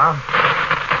Eisenhower,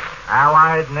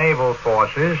 Allied naval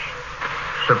forces,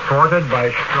 supported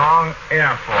by strong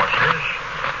air forces,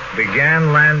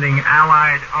 began landing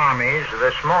Allied armies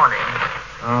this morning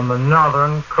on the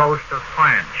northern coast of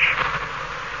France.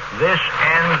 This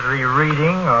ends the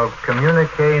reading of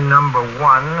communique number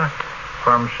 1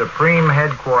 from Supreme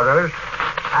Headquarters,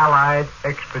 Allied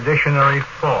Expeditionary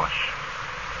Force.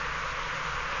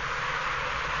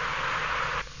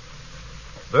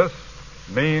 This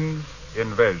means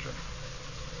invasion.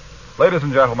 Ladies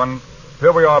and gentlemen,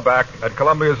 here we are back at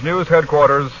Columbia's news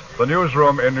headquarters, the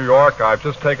newsroom in New York. I've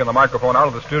just taken the microphone out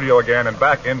of the studio again and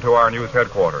back into our news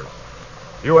headquarters.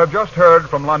 You have just heard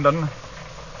from London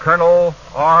Colonel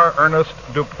R. Ernest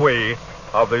Dupuy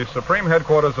of the Supreme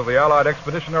Headquarters of the Allied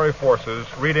Expeditionary Forces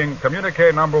reading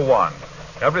communique number 1.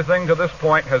 Everything to this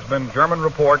point has been German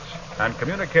reports, and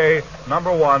communique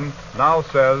number 1 now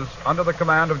says, under the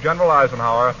command of General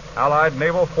Eisenhower, Allied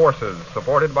naval forces,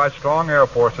 supported by strong air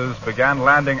forces, began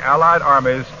landing Allied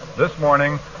armies this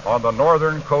morning on the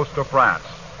northern coast of France.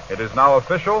 It is now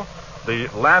official. The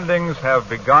landings have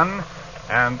begun,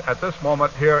 and at this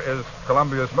moment, here is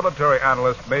Columbia's military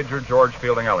analyst, Major George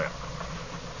Fielding Elliott.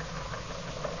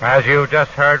 As you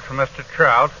just heard from Mr.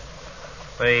 Trout,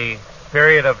 the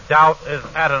period of doubt is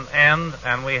at an end,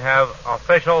 and we have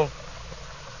official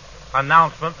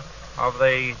announcement of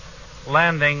the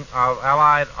landing of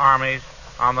Allied armies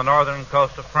on the northern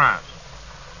coast of France.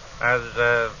 As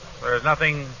there is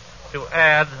nothing to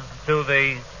add to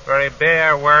the very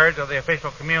bare words of the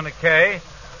official communique, it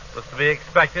was to be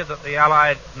expected that the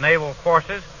Allied naval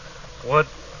forces would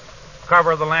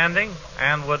cover the landing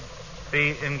and would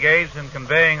be engaged in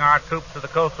conveying our troops to the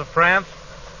coast of France,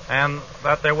 and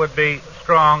that there would be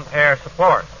strong air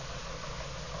support.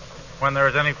 When there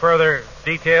is any further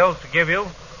details to give you,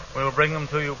 we will bring them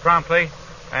to you promptly,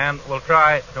 and we'll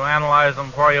try to analyze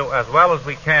them for you as well as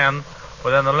we can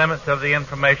within the limits of the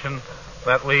information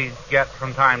that we get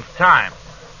from time to time.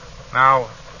 Now,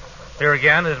 here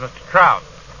again is Mr. Trout.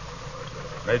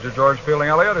 Major George Fielding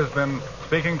Elliott has been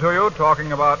speaking to you,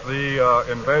 talking about the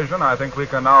invasion. I think we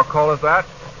can now call it that,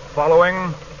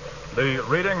 following the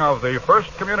reading of the first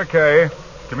communique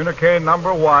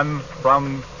number 1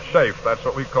 from SHAEF. That's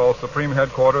what we call Supreme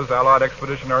Headquarters, Allied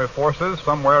Expeditionary Forces,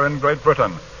 somewhere in Great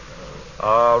Britain.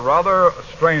 Rather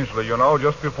strangely,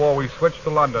 just before we switched to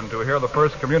London to hear the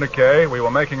first communique, we were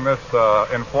making this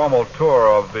informal tour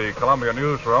of the Columbia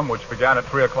newsroom, which began at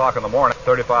 3 o'clock in the morning,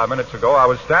 35 minutes ago. I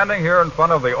was standing here in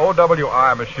front of the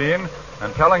OWI machine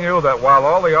and telling you that while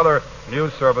all the other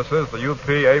news services, the UP,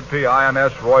 AP,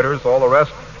 INS, Reuters, all the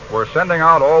rest, were sending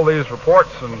out all these reports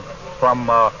and from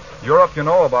Europe,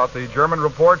 about the German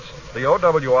reports, the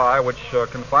OWI, which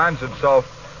confines itself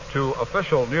to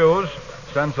official news,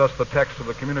 sends us the text of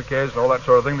the communiques and all that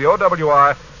sort of thing. The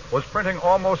OWI was printing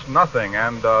almost nothing,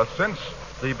 and since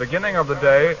the beginning of the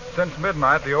day, since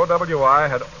midnight, the OWI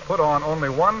had put on only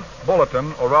one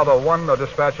bulletin, or rather one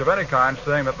dispatch of any kind,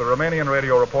 saying that the Romanian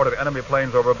radio reported enemy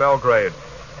planes over Belgrade.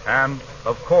 And,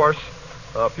 of course,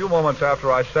 a few moments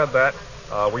after I said that,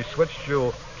 we switched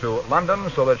you to London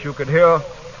so that you could hear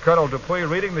Colonel Dupuy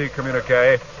reading the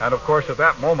communique, and of course at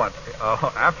that moment,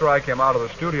 after I came out of the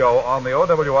studio on the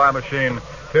OWI machine,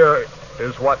 here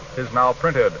is what is now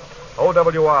printed.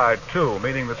 OWI 2,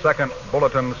 meaning the second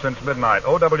bulletin since midnight.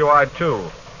 OWI 2,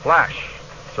 flash.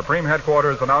 Supreme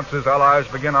Headquarters announces Allies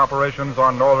begin operations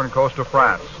on northern coast of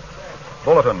France.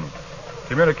 Bulletin.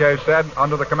 Communique said,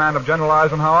 under the command of General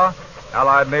Eisenhower,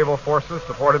 Allied naval forces,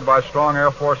 supported by strong air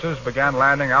forces, began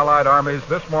landing Allied armies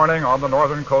this morning on the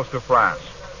northern coast of France.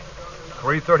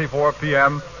 3:34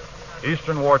 p.m.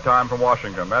 Eastern Wartime from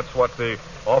Washington. That's what the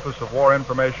Office of War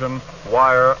Information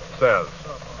wire says.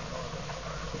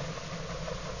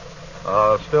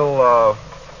 Still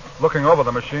looking over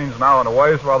the machines now in a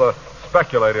way. It's rather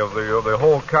speculative. The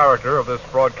whole character of this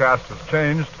broadcast has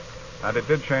changed, and it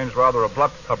did change rather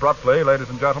abruptly. Ladies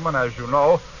and gentlemen, as you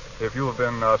know, if you have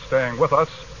been staying with us,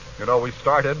 you know we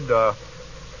started,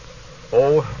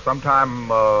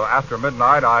 sometime after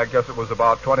midnight. I guess it was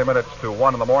about 20 minutes to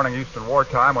 1 in the morning Eastern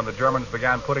Wartime when the Germans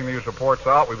began putting these reports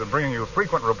out. We've been bringing you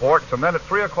frequent reports, and then at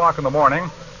 3 o'clock in the morning,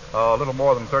 a little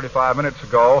more than 35 minutes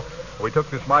ago, we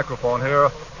took this microphone here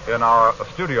in our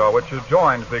studio, which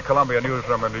adjoins the Columbia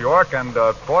Newsroom in New York, and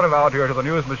brought it out here to the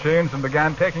news machines and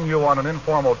began taking you on an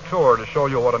informal tour to show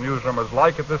you what a newsroom is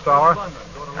like at this hour.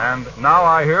 And now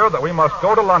I hear that we must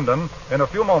go to London in a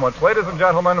few moments. Ladies and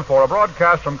gentlemen, for a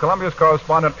broadcast from Columbia's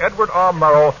correspondent Edward R.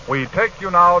 Murrow, we take you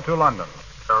now to London.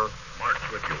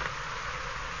 March with you.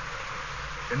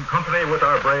 In company with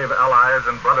our brave allies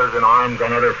and brothers in arms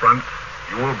on other fronts,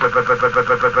 you will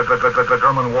the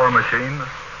German war machine,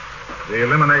 the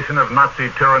elimination of Nazi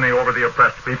tyranny over the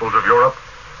oppressed peoples of Europe,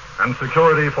 and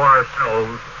security for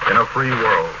ourselves in a free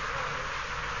world.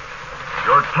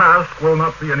 Your task will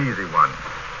not be an easy one.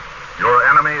 Your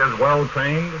enemy is well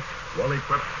trained, well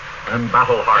equipped, and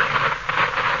battle hardened.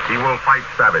 He will fight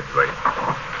savagely.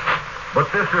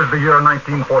 But this is the year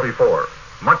 1944.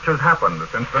 Much has happened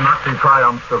since the Nazi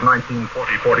triumphs of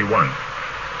 1940-41.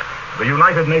 The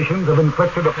United Nations have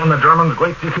inflicted upon the Germans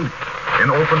great defeat in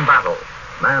open battle,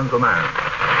 man to man.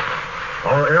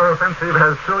 Our air offensive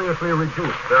has seriously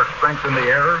reduced their strength in the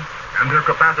air and their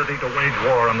capacity to wage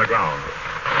war on the ground.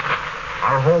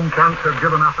 Our home fronts have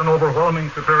given us an overwhelming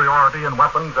superiority in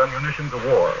weapons and munitions of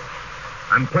war,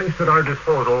 and placed at our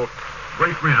disposal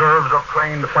great reserves of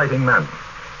trained fighting men.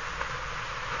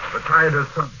 The tide has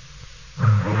turned.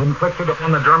 We've inflicted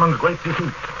upon the Germans great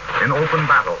defeat in open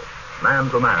battle, man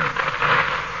to man.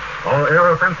 Our air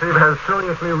offensive has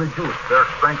seriously reduced their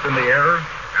strength in the air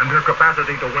and their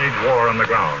capacity to wage war on the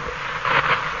ground.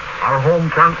 Our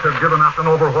home fronts have given us an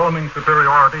overwhelming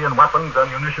superiority in weapons and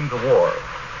munitions of war,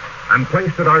 and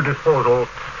placed at our disposal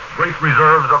great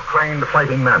reserves of trained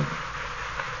fighting men.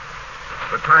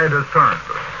 The tide has turned.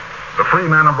 The free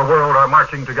men of the world are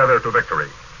marching together to victory.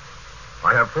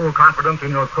 I have full confidence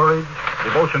in your courage,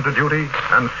 devotion to duty,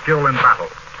 and skill in battle.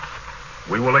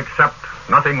 We will accept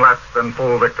nothing less than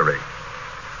full victory.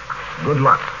 Good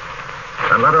luck,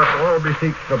 and let us all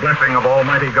beseech the blessing of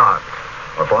Almighty God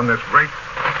upon this great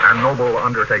and noble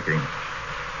undertaking.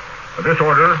 This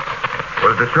order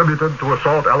was distributed to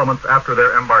assault elements after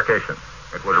their embarkation.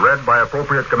 It was read by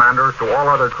appropriate commanders to all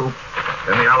other troops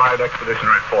in the Allied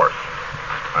Expeditionary Force.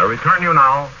 I return you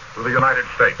now to the United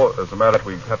States. As a matter of fact,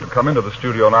 we have to come into the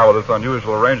studio now with this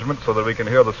unusual arrangement so that we can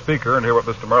hear the speaker and hear what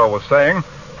Mr. Murrow was saying.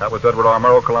 That was Edward R.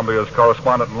 Murrow, Columbia's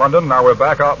correspondent in London. Now we're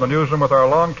back out in the newsroom with our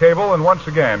long cable, and once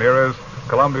again, here is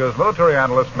Columbia's military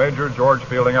analyst, Major George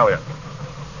Fielding Elliott.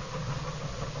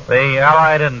 The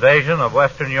Allied invasion of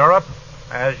Western Europe,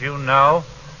 as you know,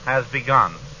 has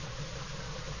begun.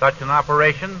 Such an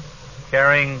operation,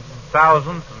 carrying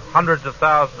thousands and hundreds of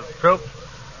thousands of troops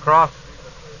across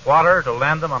water to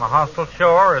land them on a hostile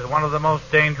shore, is one of the most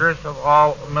dangerous of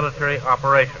all military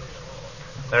operations.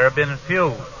 There have been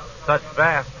few such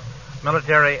vast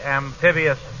military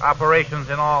amphibious operations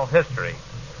in all history.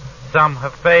 Some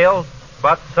have failed,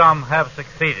 but some have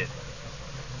succeeded.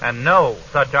 And no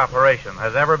such operation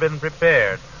has ever been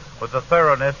prepared with the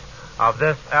thoroughness of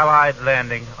this Allied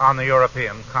landing on the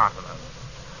European continent.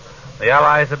 The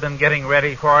Allies have been getting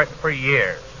ready for it for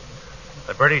years.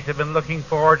 The British have been looking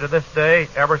forward to this day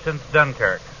ever since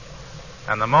Dunkirk.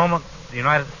 And the moment the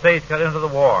United States got into the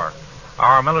war,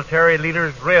 our military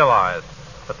leaders realized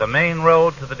that the main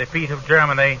road to the defeat of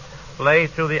Germany lay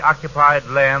through the occupied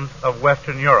lands of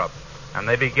Western Europe, and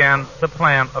they began to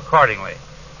plan accordingly.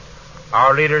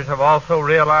 Our leaders have also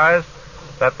realized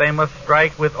that they must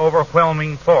strike with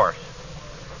overwhelming force.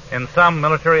 In some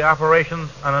military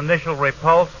operations, an initial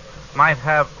repulse might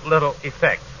have little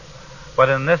effect, but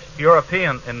in this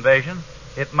European invasion,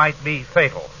 it might be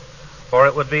fatal, for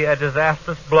it would be a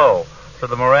disastrous blow to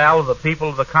the morale of the people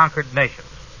of the conquered nations.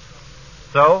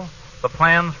 So, the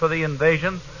plans for the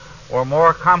invasion were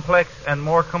more complex and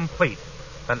more complete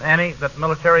than any that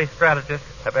military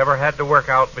strategists have ever had to work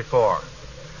out before.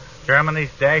 Germany's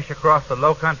dash across the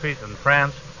Low Countries and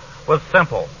France was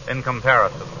simple in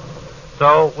comparison.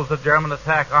 So was the German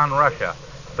attack on Russia,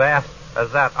 vast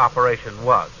as that operation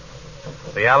was.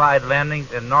 The Allied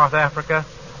landings in North Africa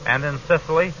and in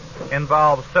Sicily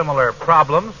involved similar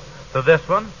problems to this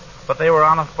one, but they were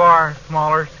on a far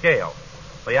smaller scale.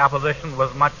 The opposition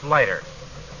was much lighter.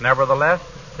 Nevertheless,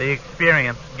 the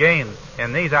experience gained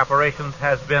in these operations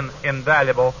has been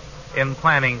invaluable in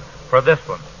planning for this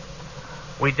one.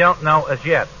 We don't know as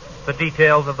yet the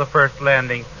details of the first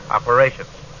landing operations,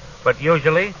 but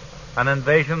usually an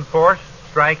invasion force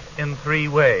strikes in 3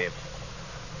 waves.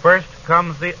 First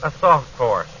comes the assault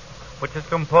force, which is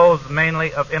composed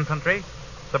mainly of infantry,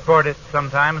 supported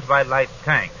sometimes by light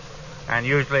tanks, and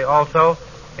usually also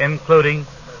including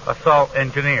assault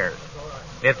engineers.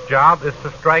 Its job is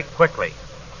to strike quickly,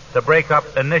 to break up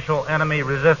initial enemy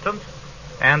resistance,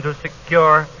 and to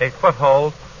secure a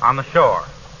foothold on the shore.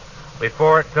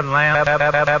 Before it can land,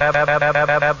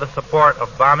 have the support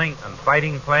of bombing and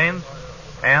fighting planes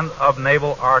and of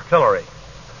naval artillery.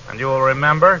 And you will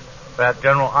remember that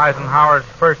General Eisenhower's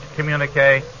first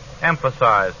communique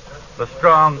emphasized the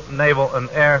strong naval and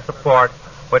air support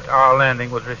which our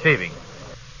landing was receiving.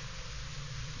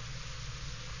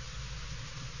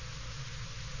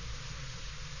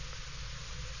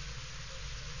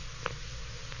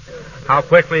 How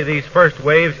quickly these first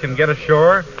waves can get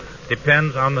ashore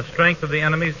depends on the strength of the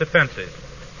enemy's defenses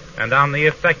and on the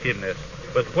effectiveness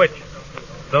with which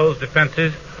those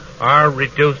defenses are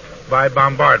reduced by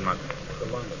bombardment.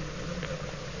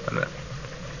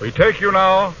 We take you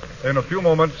now, in a few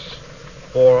moments,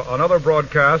 for another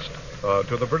broadcast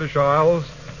to the British Isles.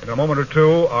 In a moment or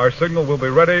two, our signal will be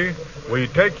ready. We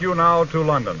take you now to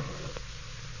London.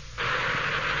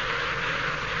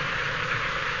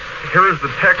 Here is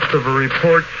the text of a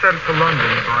report sent to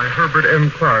London by Herbert M.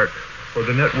 Clark for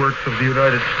the networks of the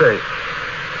United States.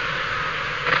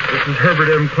 This is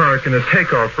Herbert M. Clark in a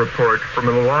takeoff report from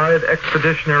an Allied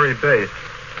expeditionary base.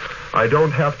 I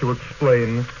don't have to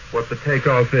explain what the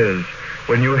takeoff is.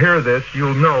 When you hear this,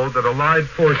 you'll know that Allied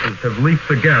forces have leaped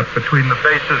the gap between the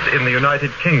bases in the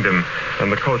United Kingdom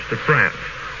and the coast of France.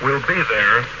 We'll be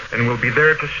there, and we'll be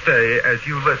there to stay as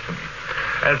you listen.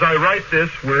 As I write this,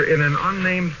 we're in an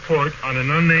unnamed port on an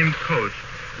unnamed coast,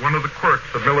 one of the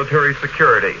quirks of military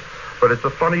security. But it's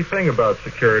a funny thing about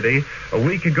security. A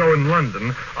week ago in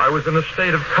London, I was in a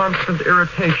state of constant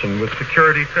irritation with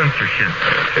security censorship.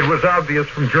 It was obvious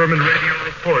from German radio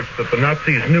reports that the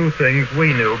Nazis knew things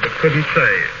we knew but couldn't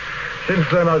say. Since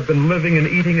then, I've been living and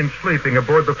eating and sleeping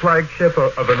aboard the flagship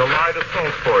of an Allied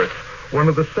assault force, one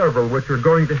of the several which are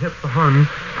going to hit the Hun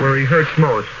where he hurts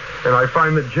most. And I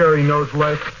find that Jerry knows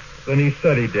less than he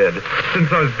said he did.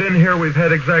 Since I've been here, we've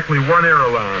had exactly 1 air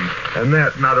alarm, and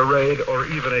that not a raid or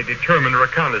even a determined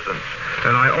reconnaissance.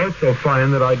 And I also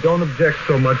find that I don't object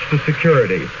so much to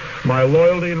security. My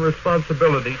loyalty and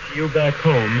responsibility to you back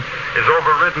home is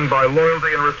overridden by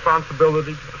loyalty and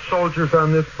responsibility to the soldiers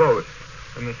on this boat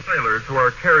and the sailors who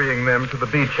are carrying them to the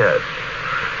beachhead.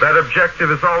 That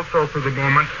objective is also, for the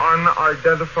moment,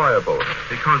 unidentifiable,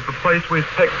 because the place we've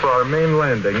picked for our main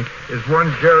landing is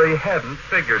one Jerry hadn't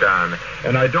figured on,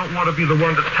 and I don't want to be the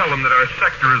one to tell him that our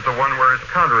sector is the one where his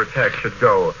counterattack should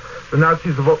go. The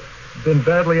Nazis have been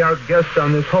badly outguessed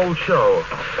on this whole show.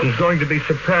 He's going to be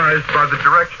surprised by the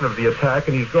direction of the attack,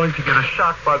 and he's going to get a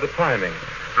shock by the timing.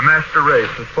 The master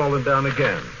race has fallen down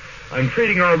again. I'm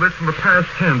treating all this in the past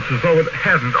tense as though it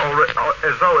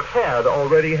had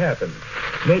already happened.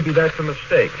 Maybe that's a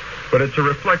mistake, but it's a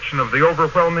reflection of the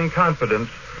overwhelming confidence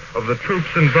of the troops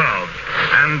involved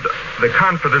and the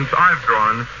confidence I've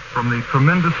drawn from the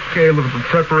tremendous scale of the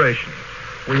preparations.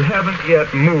 We haven't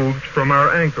yet moved from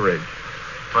our anchorage,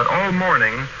 but all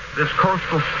morning this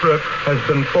coastal strip has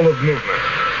been full of movement.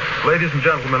 Ladies and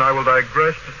gentlemen, I will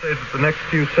digress to say that the next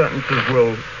few sentences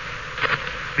will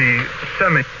be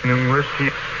semi-numerous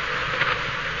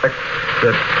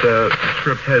that the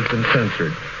script has been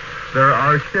censored. There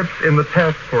are ships in the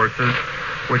task forces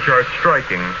which are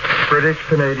striking, British,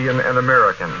 Canadian, and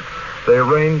American. They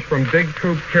range from big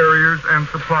troop carriers and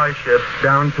supply ships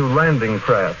down to landing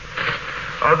craft.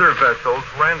 Other vessels,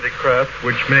 landing craft,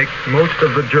 which make most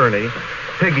of the journey,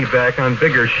 piggyback on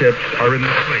bigger ships, are in the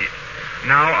fleet.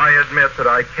 Now I admit that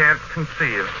I can't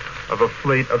conceive of a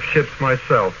fleet of ships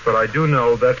myself, but I do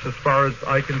know that's as far as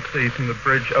I can see from the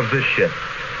bridge of this ship.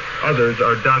 Others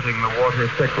are dotting the water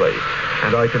thickly,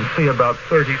 and I can see about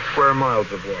 30 square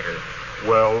miles of water.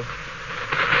 Well,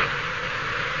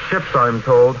 ships, I'm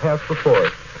told, half the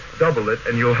force. Double it,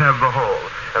 and you'll have the whole.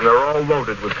 And they're all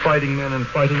loaded with fighting men and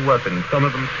fighting weapons, some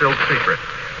of them still secret.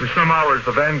 For some hours,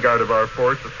 the vanguard of our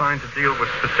force assigned to deal with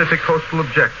specific coastal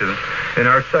objectives in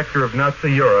our sector of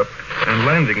Nazi Europe, and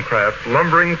landing craft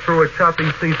lumbering through a choppy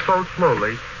sea so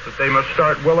slowly that they must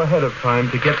start well ahead of time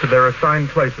to get to their assigned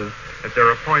places at their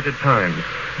appointed times.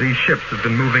 These ships have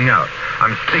been moving out.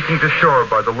 I'm speaking to shore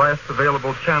by the last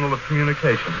available channel of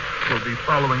communication. We'll be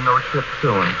following those ships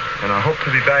soon, and I hope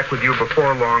to be back with you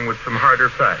before long with some harder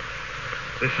facts.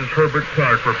 This is Herbert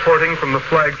Clark reporting from the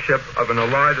flagship of an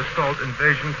Allied assault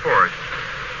invasion force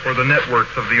for the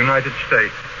networks of the United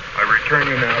States. I return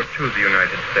you now to the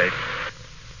United States.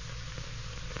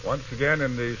 Once again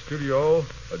in the studio,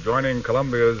 adjoining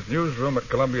Columbia's newsroom at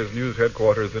Columbia's news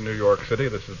headquarters in New York City.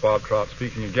 This is Bob Trout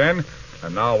speaking again.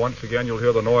 And now, once again, you'll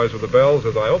hear the noise of the bells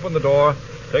as I open the door,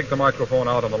 take the microphone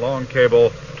out on the long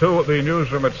cable to the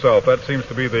newsroom itself. That seems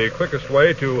to be the quickest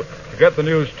way to get the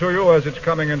news to you as it's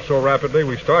coming in so rapidly.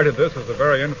 We started this as a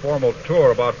very informal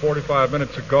tour about 45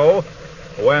 minutes ago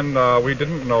when we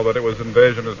didn't know that it was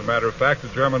invasion. As a matter of fact, the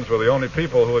Germans were the only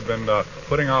people who had been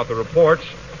putting out the reports.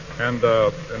 And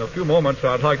in a few moments,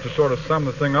 I'd like to sort of sum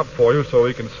the thing up for you so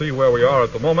we can see where we are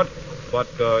at the moment. But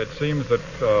it seems that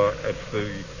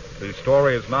the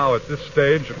story is now at this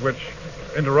stage at which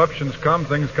interruptions come.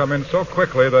 Things come in so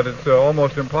quickly that it's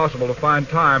almost impossible to find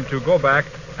time to go back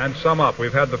and sum up.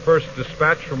 We've had the first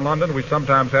dispatch from London. We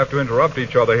sometimes have to interrupt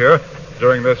each other here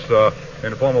during this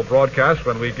informal broadcast.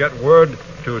 When we get word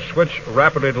to switch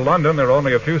rapidly to London, there are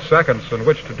only a few seconds in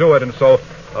which to do it, and so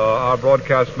our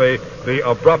broadcast may be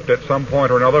abrupt at some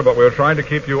point or another, but we're trying to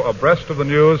keep you abreast of the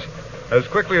news as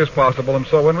quickly as possible, and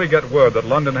so when we get word that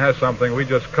London has something, we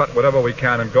just cut whatever we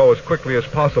can and go as quickly as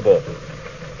possible.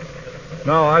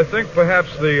 Now, I think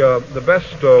perhaps the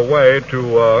best way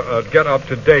to get up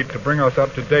to date, to bring us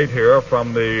up to date here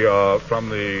from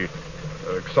the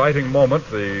exciting moment,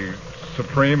 the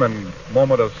supreme and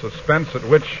moment of suspense at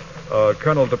which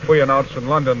Colonel Dupuy announced in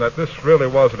London that this really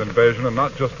was an invasion and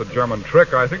not just a German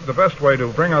trick, I think the best way to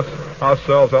bring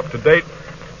ourselves up to date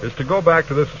is to go back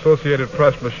to this Associated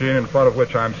Press machine in front of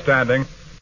which I'm standing